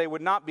headquarters so that they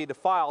would not be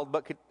defiled,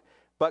 but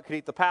could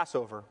eat the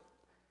Passover.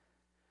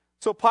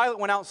 So Pilate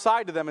went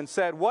outside to them and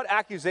said, "What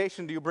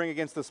accusation do you bring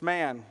against this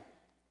man?"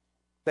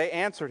 They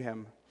answered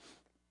him,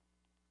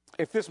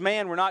 "If this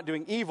man were not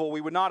doing evil, we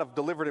would not have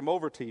delivered him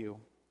over to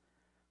you."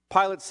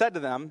 Pilate said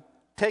to them,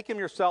 "Take him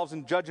yourselves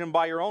and judge him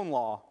by your own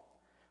law."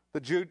 The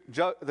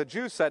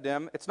Jews said to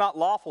him, "It's not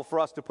lawful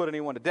for us to put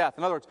anyone to death."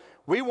 In other words,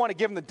 we want to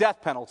give him the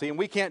death penalty, and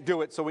we can't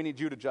do it, so we need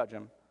you to judge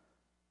him.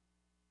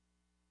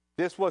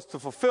 This was to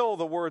fulfill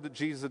the word that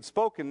Jesus had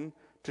spoken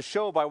to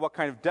show by what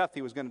kind of death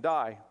he was going to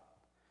die.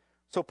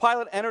 So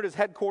Pilate entered his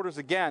headquarters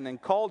again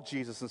and called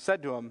Jesus and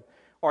said to him,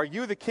 "Are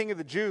you the king of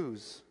the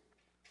Jews?"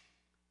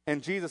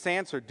 And Jesus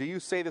answered, "Do you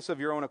say this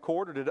of your own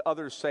accord, or did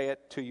others say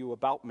it to you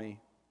about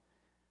me?"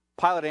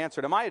 Pilate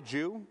answered, "Am I a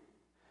Jew?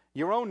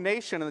 Your own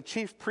nation and the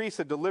chief priests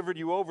have delivered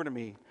you over to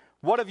me.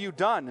 What have you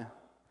done?"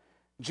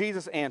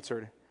 Jesus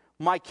answered,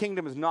 "My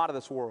kingdom is not of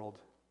this world.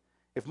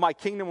 If my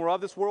kingdom were of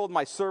this world,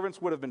 my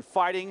servants would have been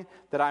fighting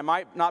that I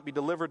might not be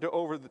delivered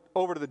over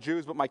to the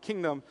Jews, but my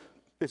kingdom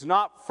is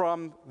not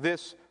from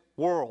this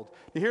world."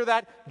 You hear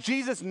that?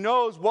 Jesus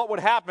knows what would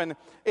happen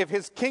if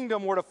his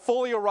kingdom were to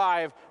fully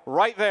arrive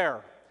right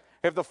there.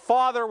 If the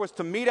Father was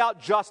to mete out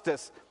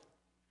justice,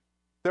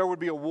 there would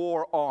be a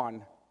war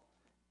on,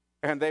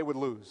 and they would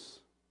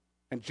lose.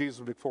 And Jesus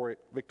would be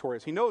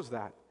victorious. He knows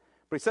that.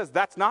 But he says,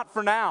 that's not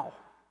for now.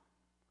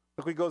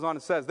 Look what he goes on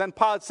and says. Then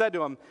Pilate said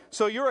to him,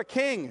 "So you're a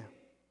king?"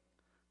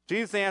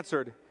 Jesus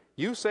answered,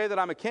 "You say that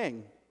I'm a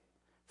king.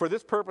 For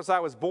this purpose I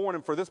was born,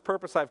 and for this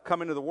purpose I've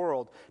come into the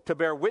world, to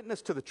bear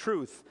witness to the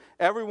truth.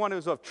 Everyone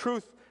who's of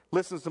truth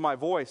listens to my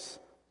voice."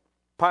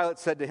 Pilate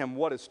said to him,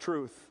 "What is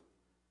truth?"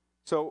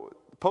 So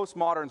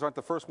postmoderns aren't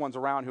the first ones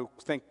around who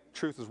think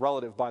truth is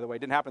relative, by the way. It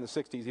didn't happen in the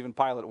 60s. Even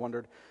Pilate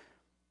wondered.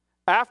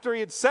 After he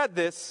had said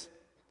this,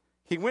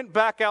 he went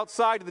back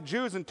outside to the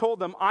Jews and told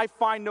them, "I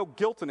find no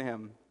guilt in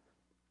him.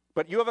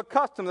 But you have a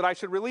custom that I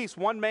should release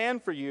one man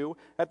for you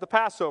at the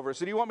Passover.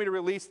 So do you want me to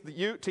release to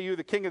you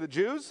the king of the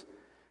Jews?"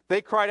 They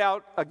cried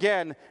out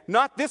again,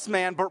 "Not this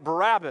man, but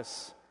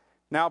Barabbas."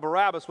 Now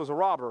Barabbas was a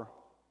robber.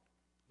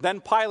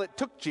 Then Pilate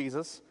took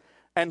Jesus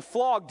and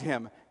flogged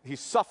him. He's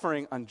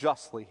suffering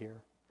unjustly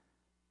here.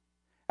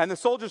 And the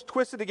soldiers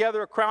twisted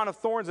together a crown of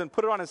thorns and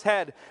put it on his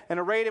head and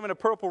arrayed him in a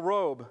purple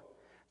robe.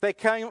 They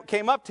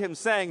came up to him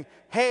saying,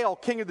 "Hail,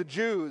 King of the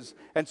Jews,"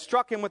 and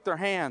struck him with their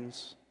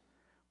hands.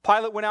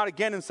 Pilate went out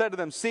again and said to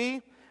them,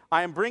 "See,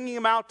 I am bringing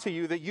him out to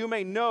you that you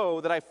may know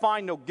that I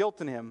find no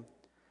guilt in him."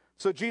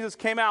 So Jesus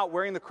came out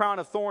wearing the crown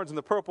of thorns and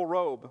the purple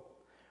robe.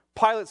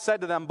 Pilate said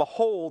to them,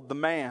 "Behold the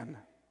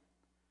man."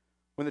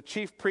 When the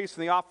chief priests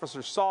and the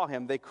officers saw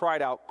him, they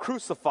cried out,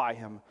 "Crucify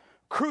him!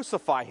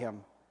 Crucify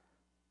him!"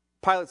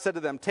 Pilate said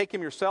to them, "Take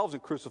him yourselves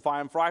and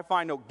crucify him, for I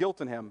find no guilt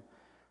in him."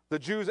 The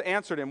Jews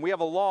answered him, "We have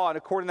a law, and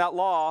according to that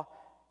law,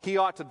 he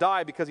ought to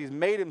die because he's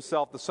made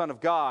himself the Son of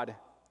God."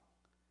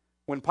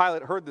 When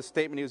Pilate heard this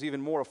statement, he was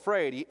even more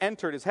afraid. He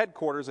entered his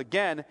headquarters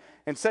again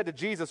and said to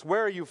Jesus,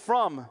 "Where are you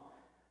from?"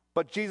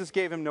 But Jesus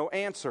gave him no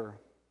answer.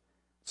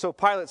 So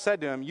Pilate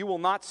said to him, "You will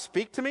not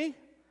speak to me?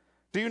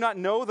 Do you not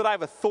know that I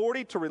have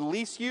authority to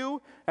release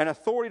you and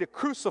authority to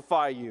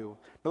crucify you?"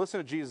 Now listen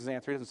to Jesus'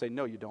 answer. He doesn't say,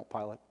 "No, you don't,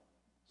 Pilate."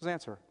 His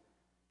answer.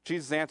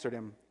 Jesus answered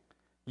him,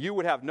 "You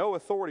would have no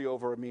authority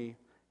over me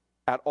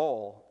at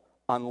all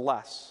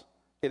unless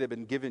it had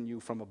been given you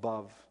from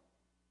above."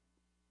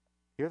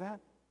 Hear that?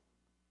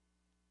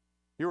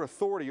 Your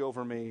authority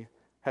over me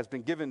has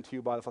been given to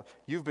you by the Father.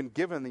 You've been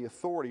given the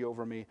authority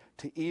over me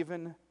to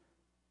even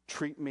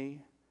treat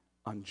me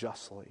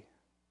unjustly.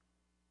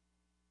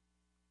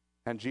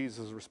 And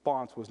Jesus'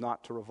 response was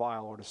not to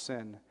revile or to sin.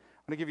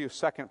 I'm going to give you a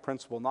second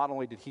principle. Not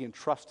only did he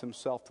entrust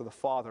himself to the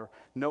Father,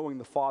 knowing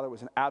the Father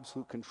was in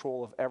absolute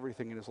control of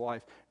everything in his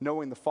life,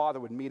 knowing the Father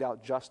would mete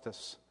out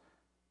justice,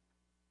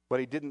 but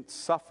he did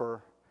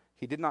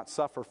not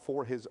suffer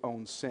for his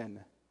own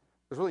sin.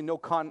 There's really no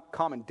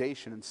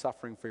commendation in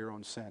suffering for your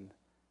own sin.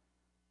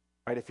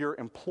 Right? If your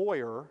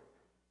employer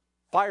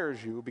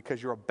fires you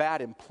because you're a bad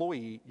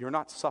employee, you're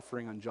not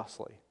suffering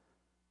unjustly.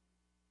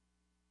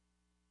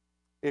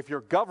 If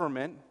your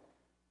government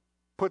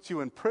puts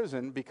you in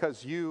prison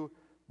because you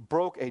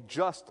broke a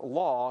just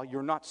law,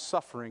 you're not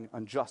suffering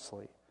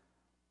unjustly.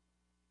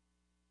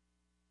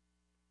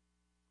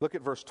 Look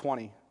at verse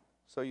 20.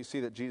 So you see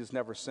that Jesus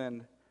never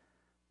sinned.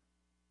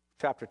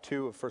 Chapter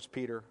 2 of 1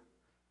 Peter.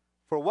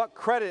 "For what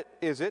credit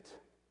is it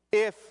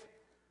if,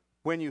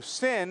 when you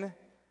sin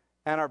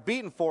and are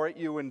beaten for it,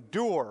 you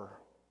endure?"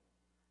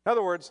 In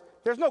other words,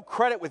 there's no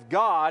credit with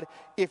God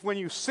if when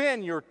you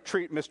sin, you're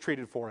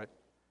mistreated for it.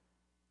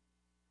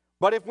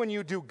 But if when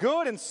you do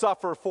good and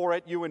suffer for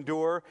it, you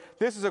endure,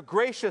 this is a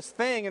gracious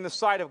thing in the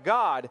sight of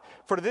God.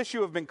 For to this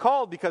you have been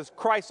called, because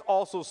Christ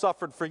also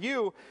suffered for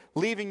you,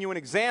 leaving you an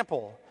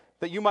example,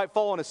 that you might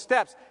follow in his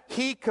steps.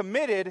 He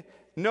committed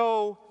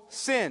no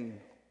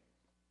sin.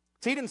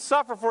 So he didn't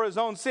suffer for his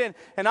own sin.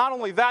 And not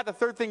only that, the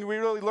third thing we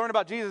really learn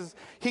about Jesus,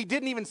 he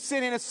didn't even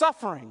sin in his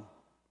suffering.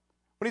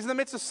 When he's in the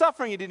midst of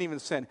suffering, he didn't even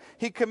sin.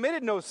 He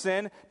committed no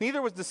sin,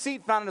 neither was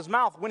deceit found in his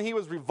mouth. When he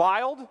was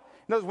reviled,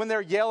 in other words, when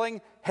they're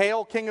yelling,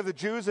 "Hail, King of the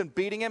Jews," and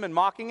beating him and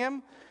mocking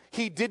him,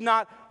 he did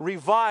not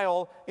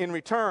revile in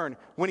return.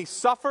 When he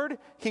suffered,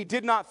 he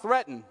did not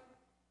threaten,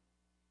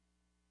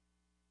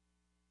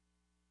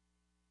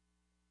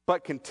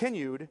 but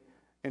continued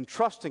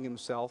entrusting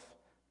himself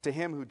to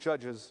him who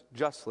judges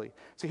justly.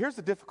 So here's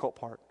the difficult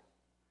part.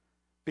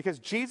 Because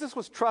Jesus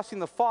was trusting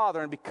the Father,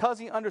 and because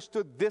he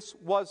understood this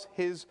was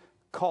his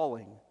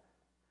calling,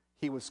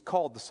 he was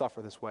called to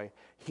suffer this way.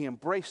 He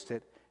embraced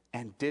it,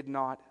 and did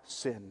not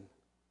sin.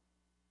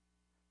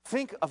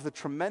 Think of the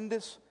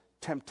tremendous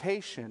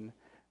temptation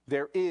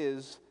there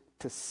is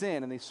to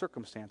sin in these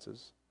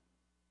circumstances.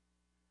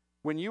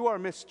 When you are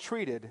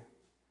mistreated,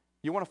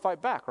 you want to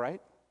fight back,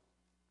 right?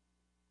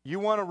 You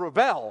want to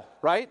rebel,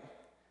 right?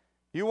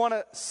 You want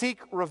to seek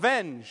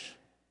revenge.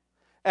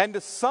 And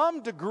to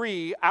some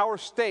degree, our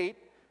state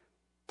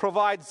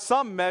provides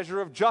some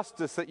measure of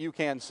justice that you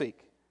can seek.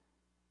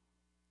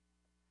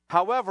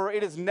 However,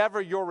 it is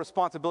never your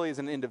responsibility as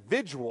an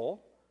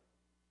individual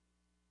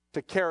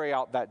to carry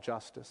out that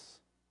justice.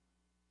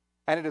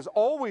 And it is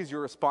always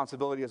your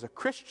responsibility as a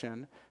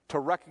Christian to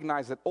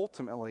recognize that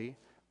ultimately,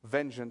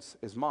 vengeance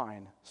is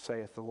mine,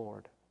 saith the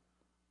Lord.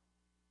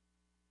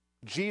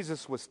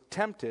 Jesus was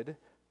tempted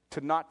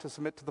to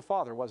submit to the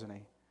Father, wasn't he?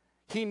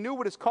 He knew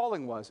what his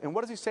calling was. And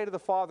what does he say to the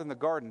Father in the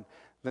garden?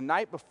 The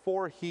night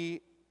before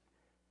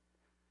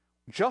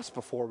just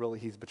before really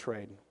he's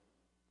betrayed.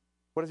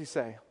 What does he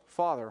say?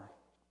 Father,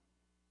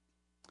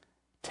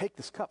 take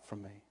this cup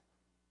from me.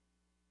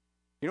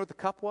 You know what the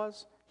cup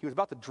was? He was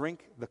about to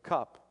drink the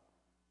cup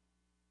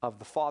of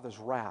the Father's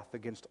wrath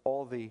against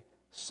all the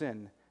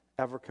sin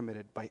ever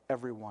committed by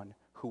everyone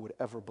who would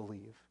ever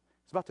believe.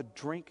 He's about to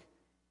drink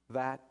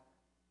that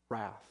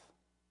wrath.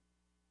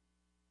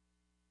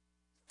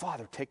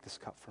 Father, take this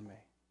cup from me.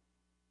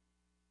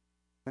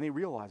 Then he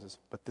realizes,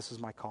 but this is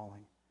my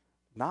calling.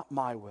 Not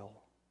my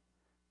will,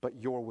 but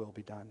your will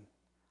be done.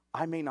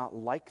 I may not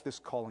like this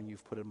calling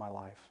you've put in my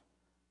life,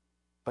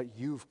 but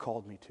you've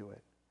called me to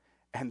it.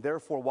 And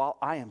therefore, while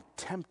I am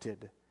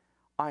tempted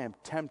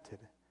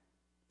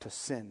to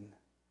sin,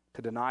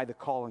 to deny the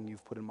calling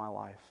you've put in my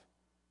life.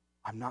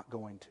 I'm not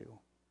going to.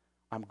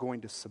 I'm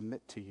going to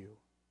submit to you.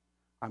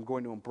 I'm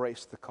going to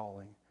embrace the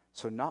calling.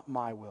 So not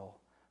my will,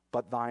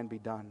 but thine be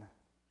done.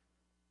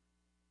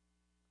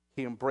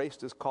 He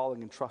embraced his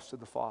calling and trusted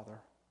the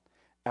Father.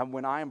 And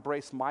when I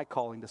embrace my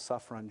calling to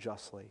suffer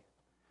unjustly,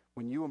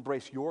 when you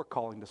embrace your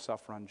calling to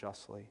suffer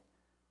unjustly,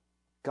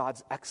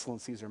 God's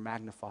excellencies are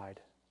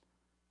magnified.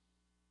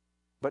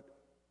 But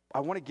I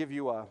want to give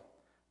you a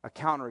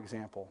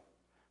counterexample,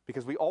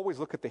 because we always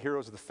look at the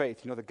heroes of the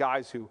faith, the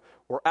guys who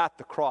were at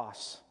the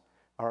cross,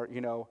 or,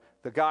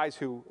 the guys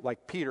who,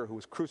 like Peter, who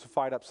was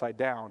crucified upside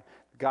down,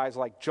 the guys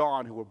like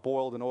John, who were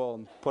boiled in oil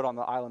and put on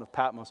the island of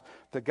Patmos,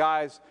 the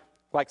guys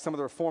like some of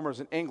the reformers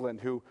in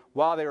England who,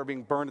 while they were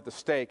being burned at the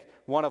stake,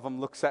 one of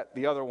them looks at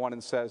the other one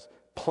and says,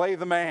 play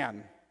the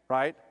man,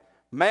 right?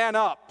 Man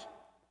up,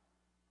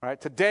 right?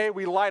 Today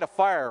we light a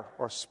fire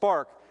or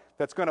spark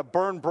that's going to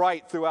burn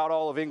bright throughout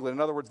all of England.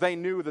 In other words, they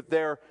knew that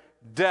their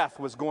death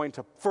was going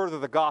to further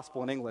the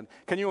gospel in England.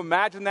 Can you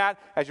imagine that?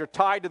 As you're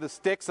tied to the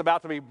sticks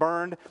about to be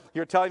burned,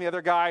 you're telling the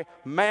other guy,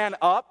 man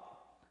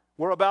up.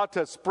 We're about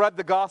to spread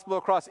the gospel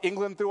across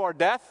England through our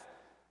death.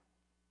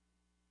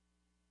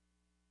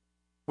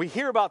 We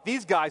hear about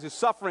these guys who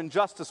suffer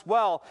injustice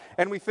well,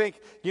 and we think,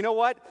 you know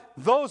what?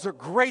 Those are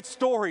great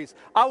stories.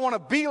 I want to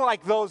be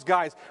like those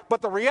guys.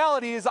 But the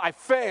reality is I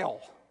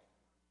fail.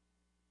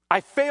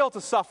 I fail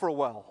to suffer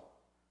well.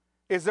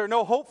 Is there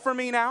no hope for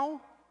me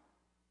now?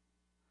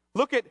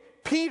 Look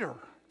at Peter.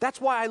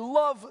 That's why I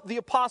love the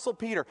Apostle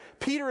Peter.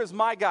 Peter is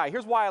my guy.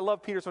 Here's why I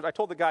love Peter so much. I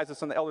told the guys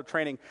this in the elder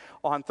training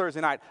on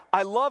Thursday night.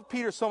 I love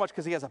Peter so much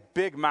because he has a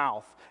big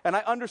mouth. And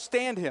I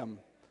understand him,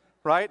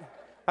 right?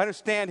 I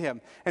understand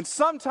him. And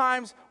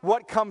sometimes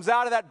what comes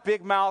out of that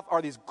big mouth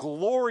are these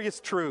glorious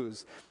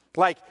truths.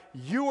 Like,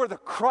 you are the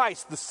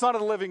Christ, the Son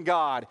of the living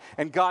God.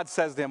 And God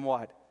says to him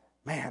what?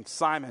 Man,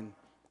 Simon,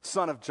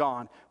 son of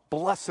John,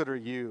 blessed are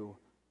you.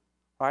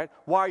 Right?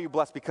 Why are you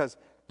blessed? Because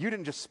you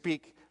didn't just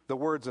speak the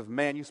words of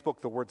man, you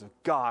spoke the words of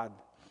God.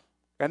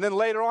 And then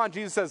later on,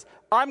 Jesus says,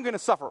 I'm going to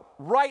suffer.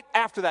 Right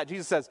after that,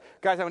 Jesus says,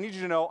 guys, I need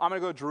you to know, I'm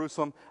going to go to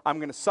Jerusalem. I'm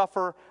going to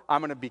suffer.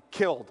 I'm going to be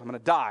killed. I'm going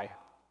to die.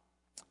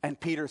 And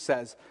Peter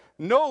says,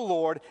 no,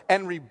 Lord,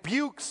 and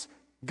rebukes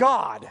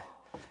God.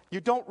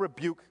 You don't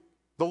rebuke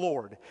the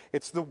Lord.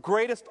 It's the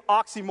greatest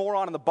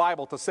oxymoron in the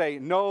Bible to say,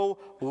 no,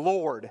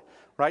 Lord.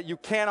 Right? You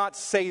cannot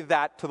say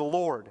that to the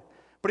Lord.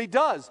 But he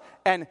does.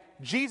 And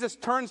Jesus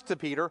turns to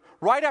Peter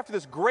right after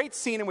this great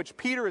scene in which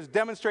Peter is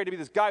demonstrated to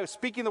be this guy who's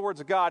speaking the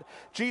words of God.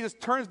 Jesus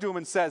turns to him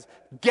and says,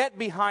 get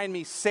behind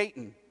me,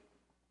 Satan.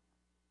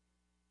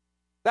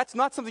 That's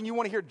not something you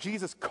want to hear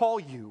Jesus call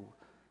you.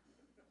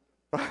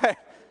 Right?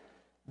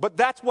 But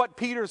that's what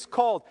Peter's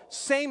called.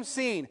 Same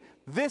scene.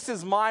 This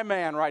is my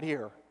man right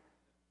here.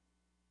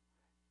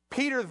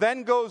 Peter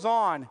then goes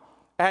on,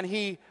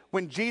 and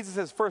when Jesus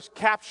is first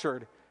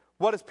captured,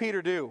 what does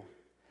Peter do?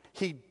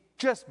 He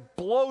just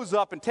blows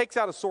up and takes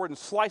out a sword and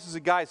slices a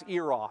guy's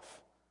ear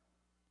off.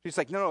 He's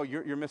like, no,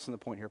 you're missing the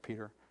point here,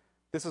 Peter.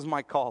 This is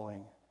my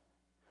calling.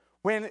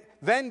 When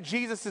then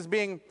Jesus is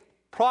being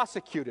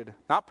prosecuted,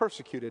 not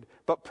persecuted,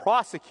 but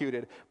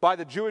prosecuted by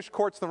the Jewish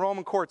courts, the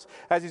Roman courts,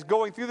 as he's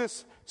going through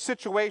this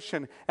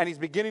situation and he's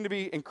beginning to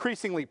be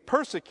increasingly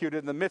persecuted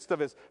in the midst of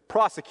his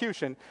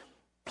prosecution,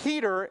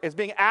 Peter is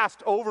being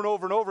asked over and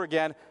over and over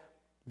again,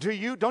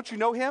 don't you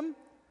know him?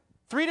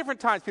 3 different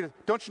times, Peter,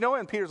 don't you know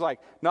him? And Peter's like,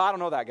 no, I don't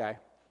know that guy.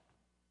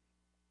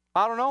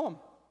 I don't know him.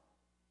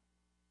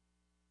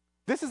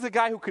 This is the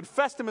guy who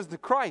confessed him as the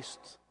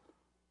Christ.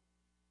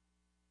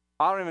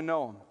 I don't even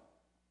know him.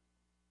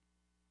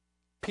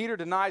 Peter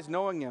denies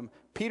knowing him.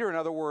 Peter, in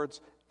other words,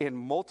 on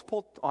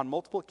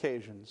multiple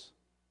occasions,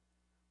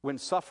 when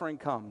suffering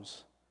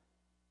comes,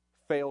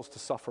 fails to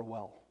suffer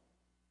well.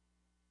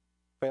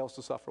 Fails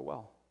to suffer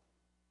well.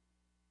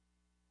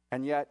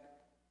 And yet,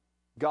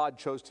 God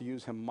chose to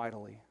use him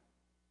mightily.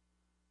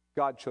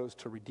 God chose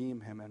to redeem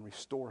him and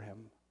restore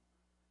him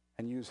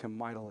and use him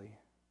mightily.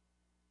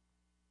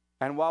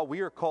 And while we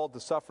are called to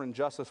suffer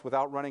injustice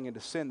without running into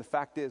sin, the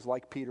fact is,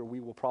 like Peter, we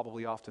will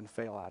probably often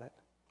fail at it.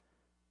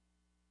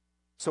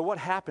 So what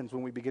happens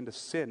when we begin to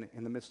sin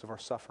in the midst of our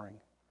suffering?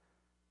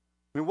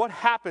 I mean, what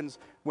happens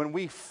when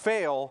we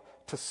fail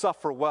to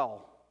suffer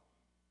well?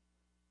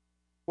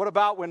 What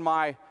about when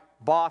my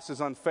boss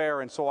is unfair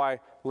and so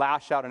I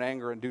lash out in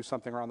anger and do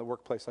something around the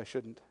workplace I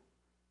shouldn't?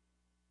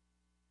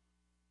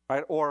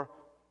 Right? Or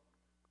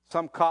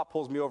some cop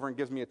pulls me over and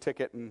gives me a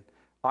ticket and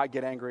I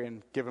get angry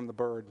and give him the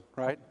bird,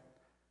 right?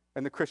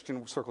 In the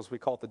Christian circles, we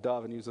call it the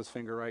dove and use this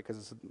finger, right?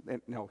 Because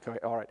no, okay,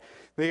 all right.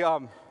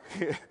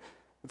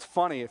 It's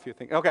funny if you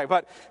think, okay,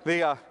 but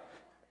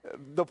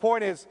the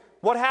point is,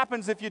 what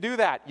happens if you do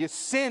that? You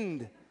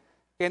sinned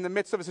in the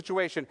midst of a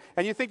situation,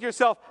 and you think to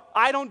yourself,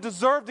 I don't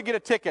deserve to get a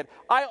ticket.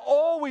 I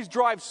always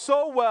drive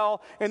so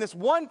well, and this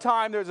one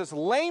time there's this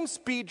lame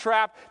speed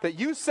trap that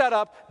you set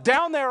up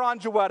down there on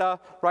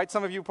Jewetta, right?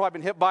 Some of you have probably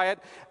been hit by it,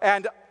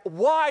 and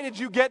why did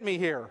you get me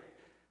here?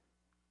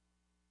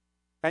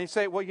 And you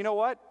say, well, you know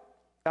what?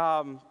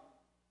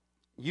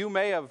 You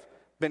may have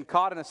been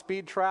caught in a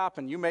speed trap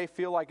and you may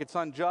feel like it's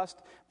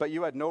unjust, but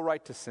you had no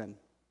right to sin.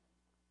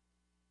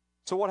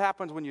 So what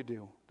happens when you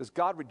do? Does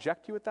God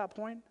reject you at that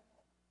point?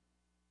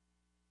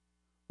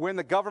 When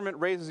the government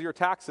raises your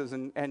taxes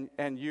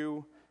and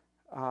you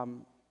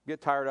get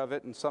tired of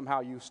it and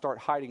somehow you start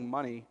hiding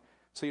money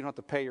so you don't have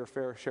to pay your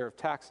fair share of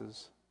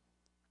taxes,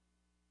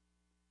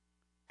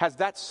 has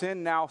that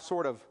sin now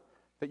sort of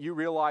that you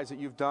realize that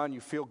you've done, you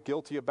feel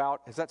guilty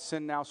about, has that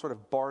sin now sort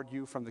of barred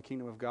you from the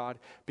kingdom of God?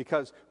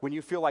 Because when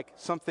you feel like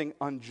something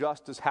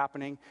unjust is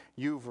happening,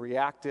 you've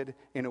reacted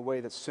in a way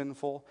that's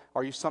sinful.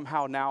 Are you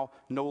somehow now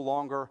no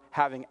longer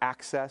having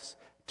access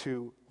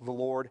to the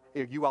Lord?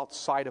 Are you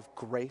outside of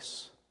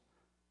grace?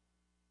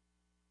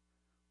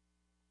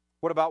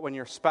 What about when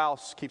your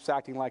spouse keeps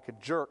acting like a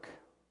jerk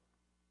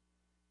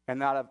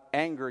and out of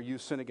anger you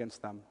sin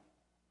against them?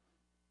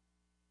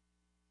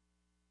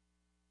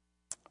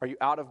 Are you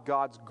out of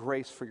God's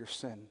grace for your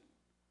sin?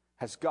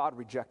 Has God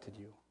rejected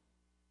you?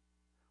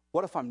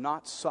 What if I'm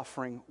not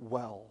suffering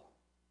well?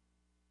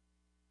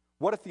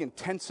 What if the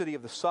intensity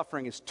of the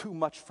suffering is too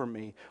much for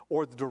me,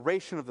 or the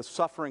duration of the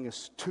suffering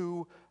is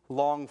too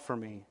long for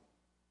me?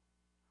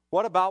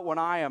 What about when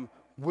I am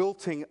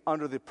wilting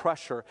under the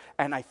pressure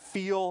and I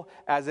feel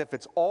as if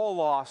it's all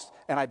lost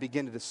and I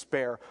begin to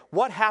despair?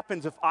 What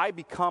happens if I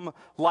become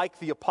like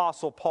the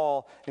Apostle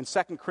Paul in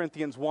 2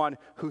 Corinthians 1,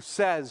 who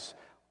says,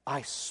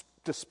 I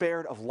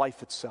despaired of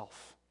life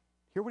itself?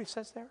 Hear what he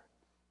says there?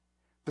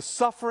 The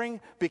suffering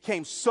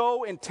became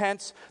so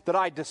intense that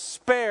I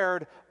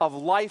despaired of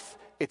life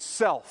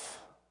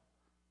itself.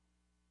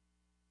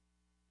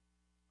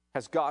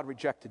 Has God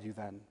rejected you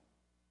then?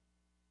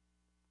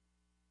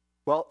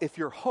 Well, if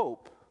your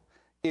hope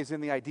is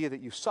in the idea that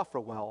you suffer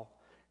well,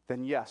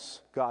 then yes,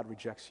 God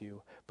rejects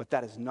you. But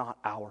that is not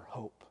our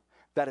hope.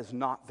 That is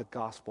not the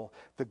gospel.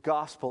 The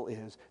gospel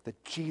is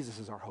that Jesus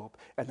is our hope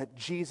and that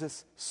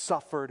Jesus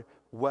suffered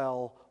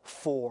well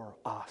for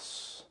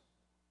us.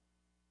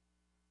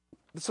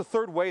 This is the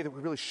third way that we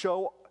really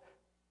show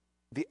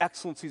the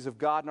excellencies of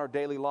God in our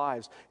daily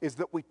lives, is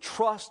that we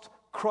trust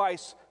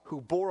Christ who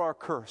bore our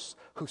curse,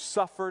 who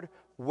suffered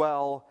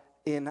well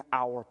in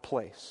our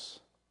place.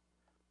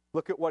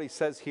 Look at what he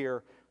says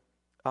here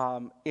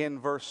in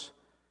verse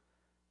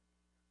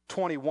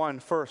 21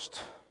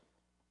 first.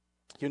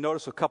 You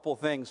notice a couple of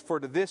things. For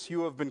to this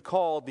you have been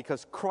called,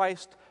 because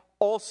Christ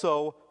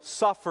also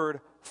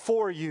suffered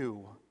for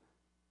you.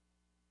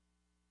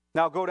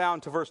 Now go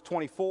down to verse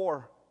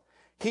 24.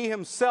 He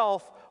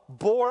himself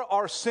bore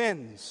our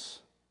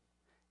sins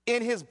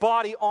in his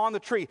body on the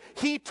tree.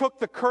 He took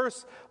the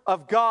curse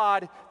of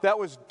God that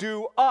was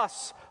due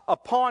us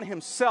upon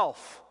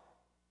himself,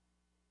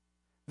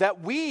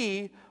 that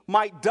we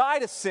might die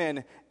to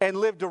sin and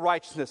live to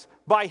righteousness.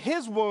 By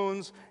his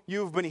wounds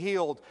you've been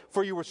healed,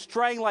 for you were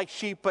straying like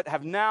sheep, but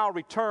have now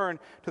returned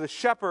to the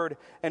shepherd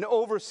and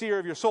overseer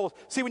of your souls.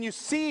 See,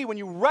 when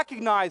you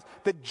recognize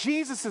that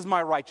Jesus is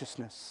my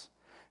righteousness,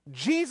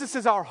 Jesus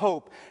is our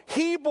hope,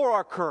 he bore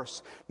our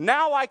curse.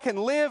 Now I can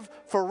live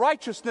for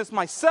righteousness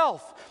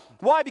myself.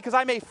 Why? Because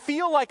I may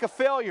feel like a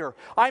failure.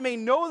 I may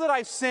know that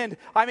I've sinned.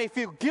 I may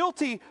feel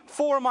guilty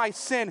for my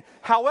sin.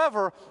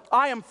 However,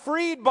 I am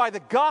freed by the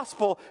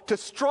gospel to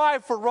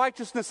strive for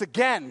righteousness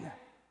again.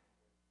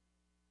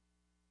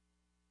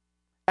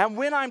 And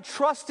when I'm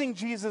trusting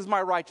Jesus,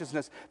 my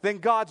righteousness, then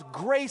God's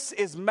grace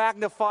is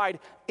magnified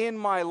in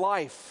my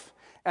life,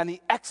 and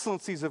the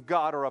excellencies of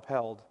God are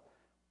upheld.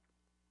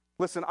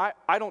 Listen,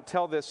 I don't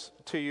tell this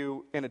to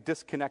you in a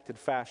disconnected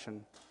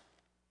fashion.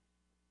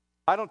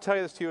 I don't tell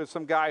you this to you as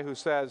some guy who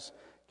says,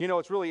 you know,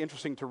 it's really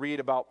interesting to read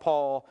about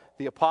Paul,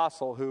 the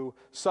apostle, who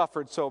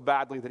suffered so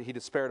badly that he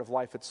despaired of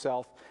life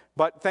itself.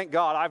 But thank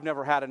God I've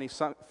never had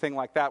anything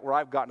like that where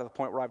I've gotten to the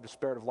point where I've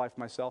despaired of life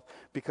myself,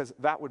 because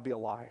that would be a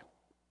lie.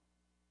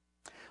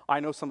 I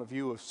know some of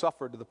you have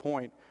suffered to the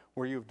point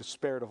where you've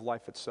despaired of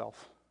life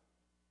itself.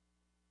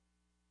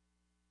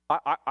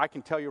 I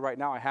can tell you right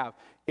now I have.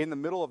 In the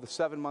middle of the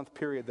 7-month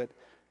period that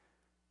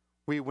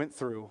we went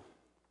through,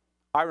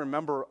 I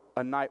remember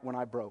a night when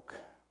I broke.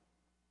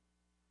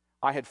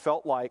 I had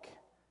felt like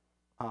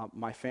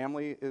my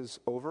family is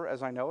over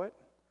as I know it.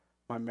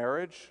 My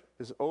marriage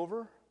is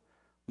over.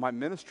 My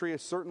ministry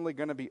is certainly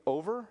going to be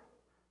over.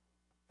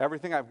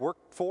 Everything I've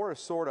worked for is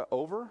sort of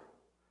over.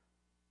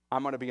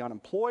 I'm going to be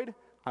unemployed.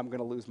 I'm going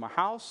to lose my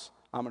house.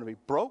 I'm going to be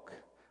broke.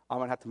 I'm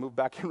going to have to move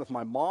back in with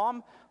my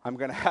mom. I'm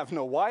going to have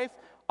no wife.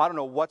 I don't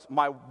know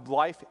my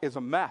life is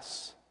a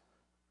mess.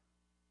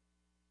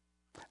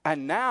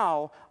 And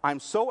now I'm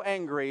so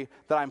angry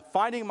that I'm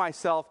finding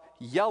myself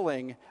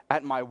yelling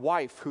at my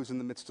wife who's in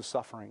the midst of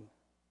suffering.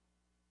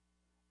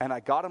 And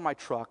I got in my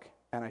truck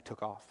and I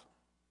took off.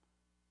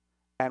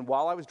 And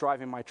while I was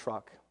driving my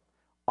truck,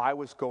 I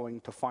was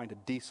going to find a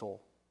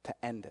diesel to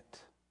end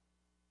it.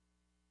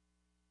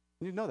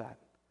 You know that.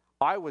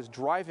 I was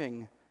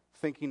driving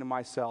thinking to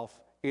myself,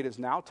 it is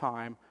now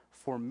time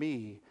for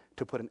me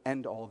to put an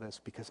end to all this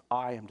because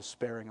I am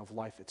despairing of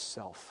life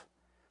itself.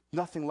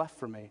 Nothing left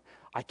for me.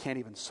 I can't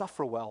even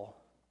suffer well.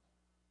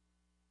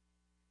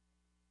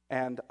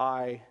 And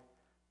I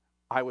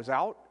was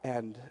out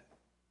and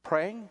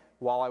praying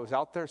while I was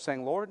out there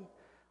saying, Lord,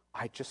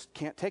 I just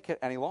can't take it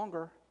any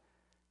longer.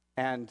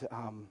 And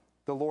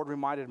the Lord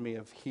reminded me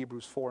of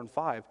Hebrews 4 and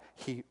 5.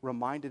 He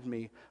reminded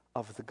me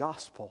of the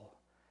gospel.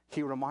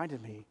 He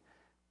reminded me,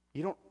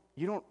 your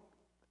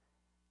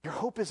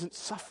hope isn't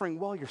suffering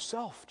well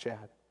yourself,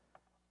 Chad.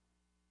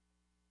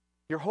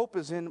 Your hope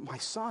is in my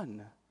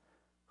son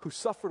who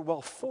suffered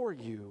well for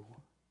you.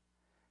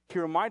 He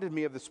reminded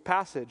me of this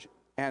passage,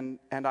 and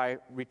I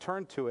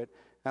returned to it,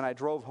 and I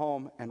drove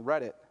home and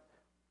read it.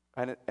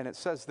 And it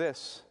says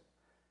this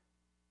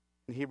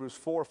in Hebrews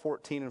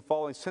 4:14 and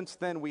following, since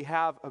then we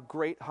have a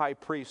great high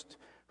priest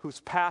who's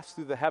passed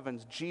through the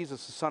heavens,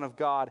 Jesus, the Son of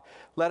God.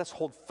 Let us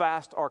hold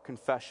fast our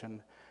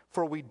confession.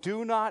 For we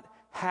do not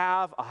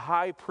have a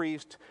high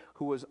priest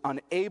who is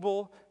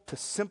unable to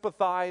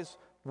sympathize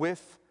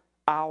with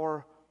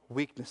our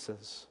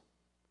weaknesses,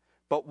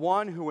 but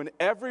one who in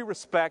every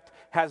respect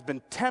has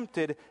been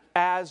tempted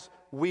as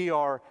we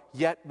are,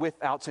 yet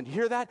without sin.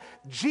 Hear that?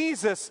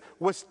 Jesus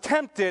was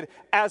tempted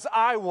as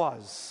I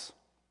was,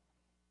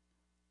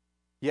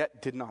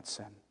 yet did not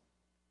sin.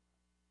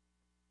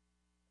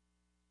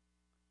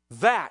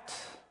 That,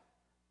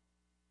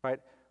 right?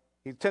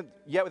 He tempted,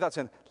 yet without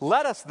sin.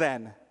 Let us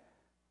then,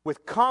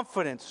 with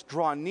confidence,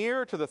 draw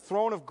near to the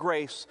throne of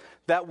grace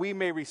that we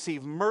may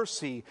receive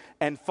mercy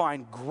and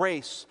find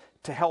grace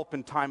to help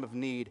in time of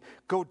need.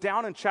 Go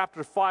down in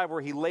chapter 5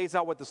 where he lays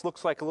out what this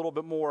looks like a little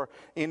bit more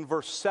in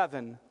verse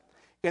 7.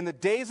 In the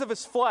days of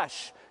his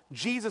flesh,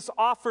 Jesus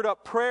offered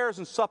up prayers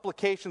and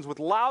supplications with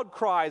loud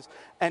cries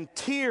and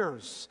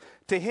tears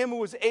to him who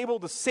was able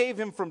to save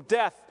him from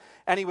death,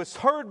 and he was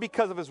heard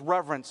because of his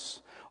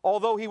reverence.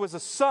 Although he was a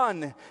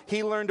son,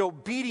 he learned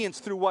obedience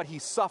through what he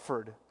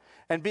suffered.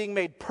 And being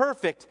made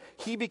perfect,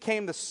 he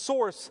became the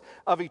source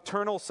of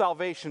eternal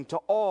salvation to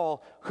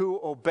all who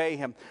obey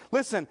him.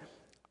 Listen,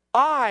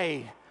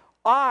 I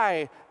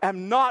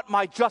am not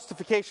my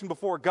justification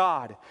before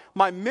God.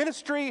 My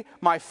ministry,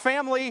 my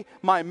family,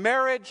 my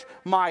marriage,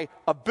 my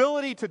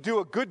ability to do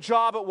a good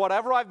job at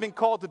whatever I've been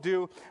called to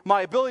do,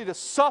 my ability to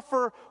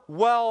suffer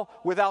well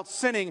without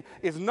sinning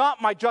is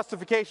not my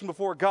justification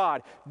before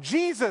God.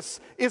 Jesus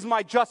is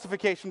my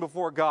justification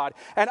before God.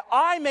 And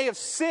I may have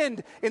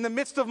sinned in the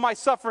midst of my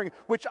suffering,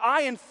 which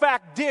I in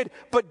fact did,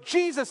 but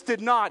Jesus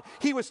did not.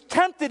 He was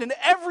tempted in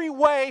every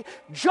way,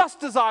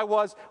 just as I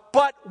was,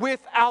 but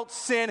without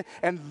sin.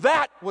 And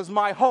that was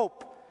my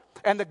hope.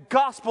 And the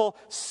gospel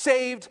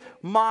saved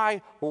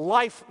my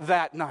life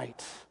that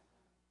night.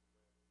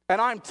 And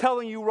I'm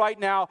telling you right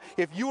now,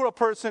 if you are a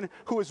person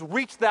who has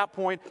reached that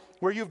point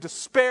where you've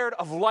despaired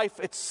of life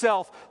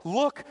itself,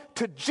 look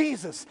to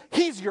Jesus.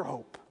 He's your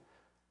hope.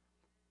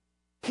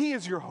 He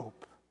is your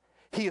hope.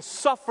 He has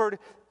suffered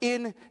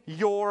in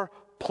your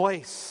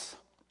place.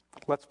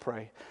 Let's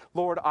pray.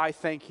 Lord, I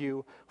thank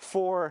you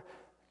for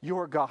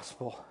your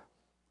gospel,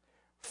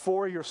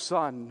 for your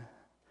Son,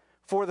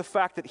 for the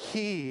fact that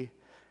he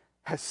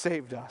has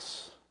saved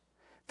us,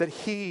 that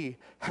he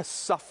has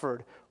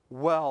suffered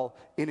well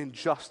in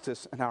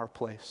injustice in our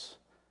place,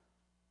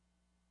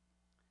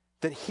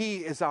 that he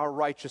is our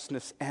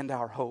righteousness and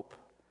our hope,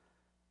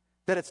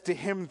 that it's to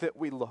him that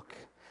we look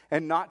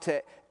and not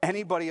to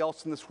anybody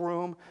else in this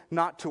room,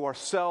 not to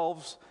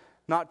ourselves,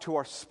 not to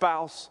our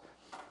spouse,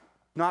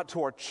 not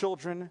to our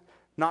children,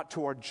 not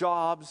to our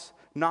jobs,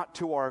 not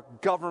to our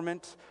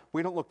government.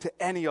 We don't look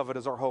to any of it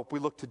as our hope. We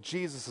look to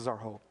Jesus as our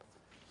hope.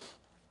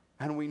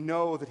 And we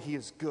know that he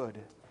is good.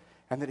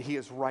 and that he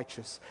is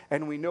righteous.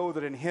 And we know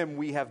that in him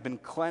we have been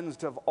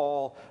cleansed of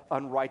all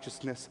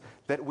unrighteousness,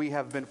 that we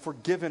have been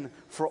forgiven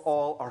for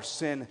all our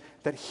sin,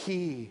 that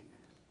he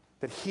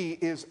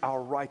is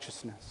our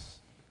righteousness.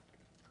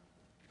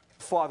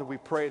 Father, we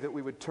pray that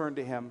we would turn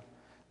to him,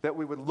 that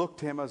we would look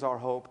to him as our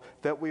hope,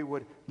 that we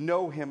would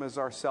know him as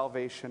our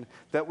salvation,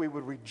 that we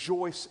would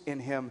rejoice in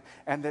him,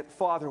 and that,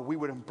 Father, we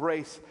would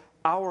embrace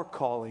our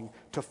calling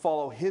to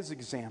follow his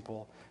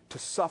example, to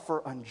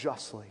suffer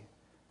unjustly,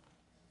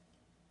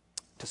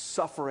 to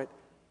suffer it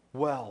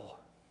well,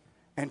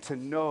 and to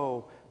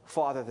know,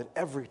 Father, that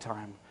every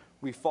time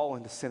we fall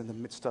into sin in the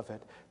midst of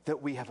it,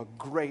 that we have a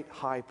great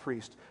high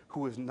priest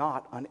who is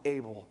not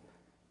unable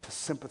to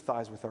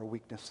sympathize with our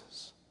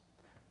weaknesses,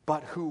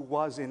 but who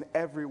was in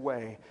every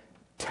way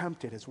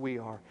tempted as we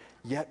are,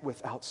 yet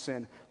without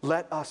sin.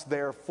 Let us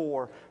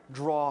therefore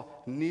draw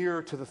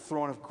near to the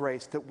throne of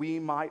grace, that we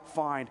might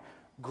find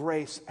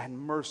grace and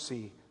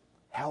mercy,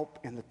 help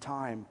in the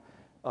time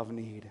of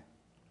need.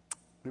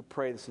 We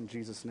pray this in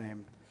Jesus'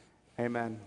 name. Amen.